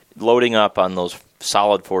 like, loading up on those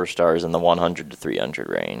solid 4-stars in the 100 to 300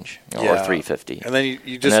 range, or 350. And then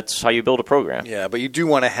you just... And that's how you build a program. Yeah, but you do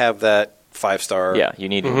want to have that 5-star. Yeah, you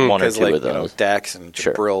need one or two of those. You know, Dax and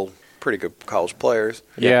Jabril, pretty good college players.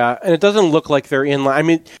 Yeah, and it doesn't look like they're in line. I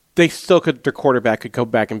mean, they still could. Their quarterback could go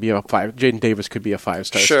back and be a 5. Jaden Davis could be a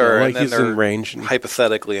 5-star. Sure, still. Like he's in range.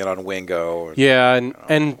 Hypothetically, and on Wingo. And, yeah,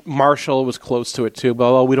 and Marshall was close to it too.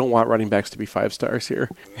 But we don't want running backs to be 5-stars here.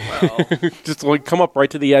 Well, just like come up right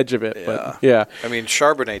to the edge of it. Yeah. But, yeah. I mean,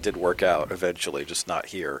 Charbonnet did work out eventually, just not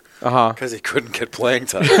here. Because he couldn't get playing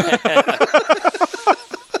time.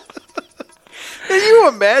 Can you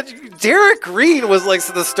imagine? Derek Green was like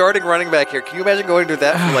the starting running back here. Can you imagine going to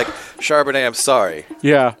that for like Charbonnet, I'm sorry.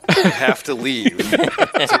 Yeah. You have to leave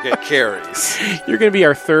to get carries. You're going to be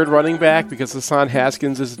our third running back because Hassan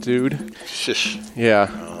Haskins is a dude. Shush. Yeah.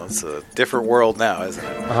 Oh, it's a different world now, isn't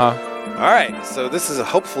it? Uh-huh. All right, so this is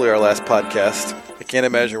hopefully our last podcast. I can't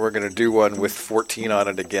imagine we're going to do one with 14 on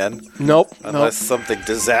it again. Nope. Unless something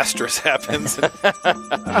disastrous happens. Nothing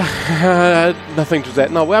to that.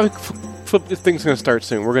 No, this thing's going to start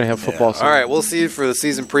soon. We're going to have football soon. All right, we'll see you for the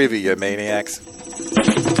season preview, you maniacs.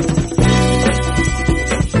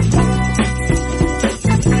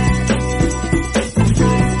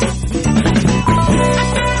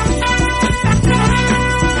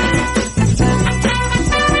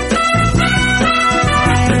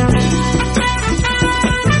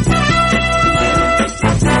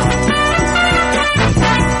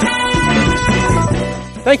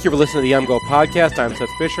 Thank you for listening to the MGoPodcast. I'm Seth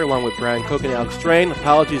Fisher, along with Brian Cook and Alex Strain.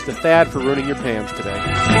 Apologies to Thad for ruining your plans today.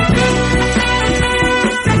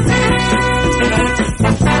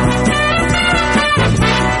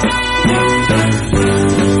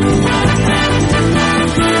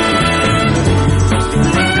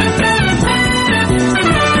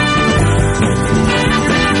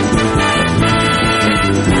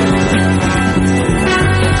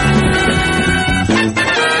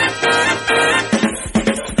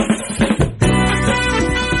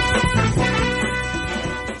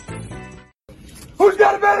 Who's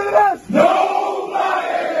got it better than us? No!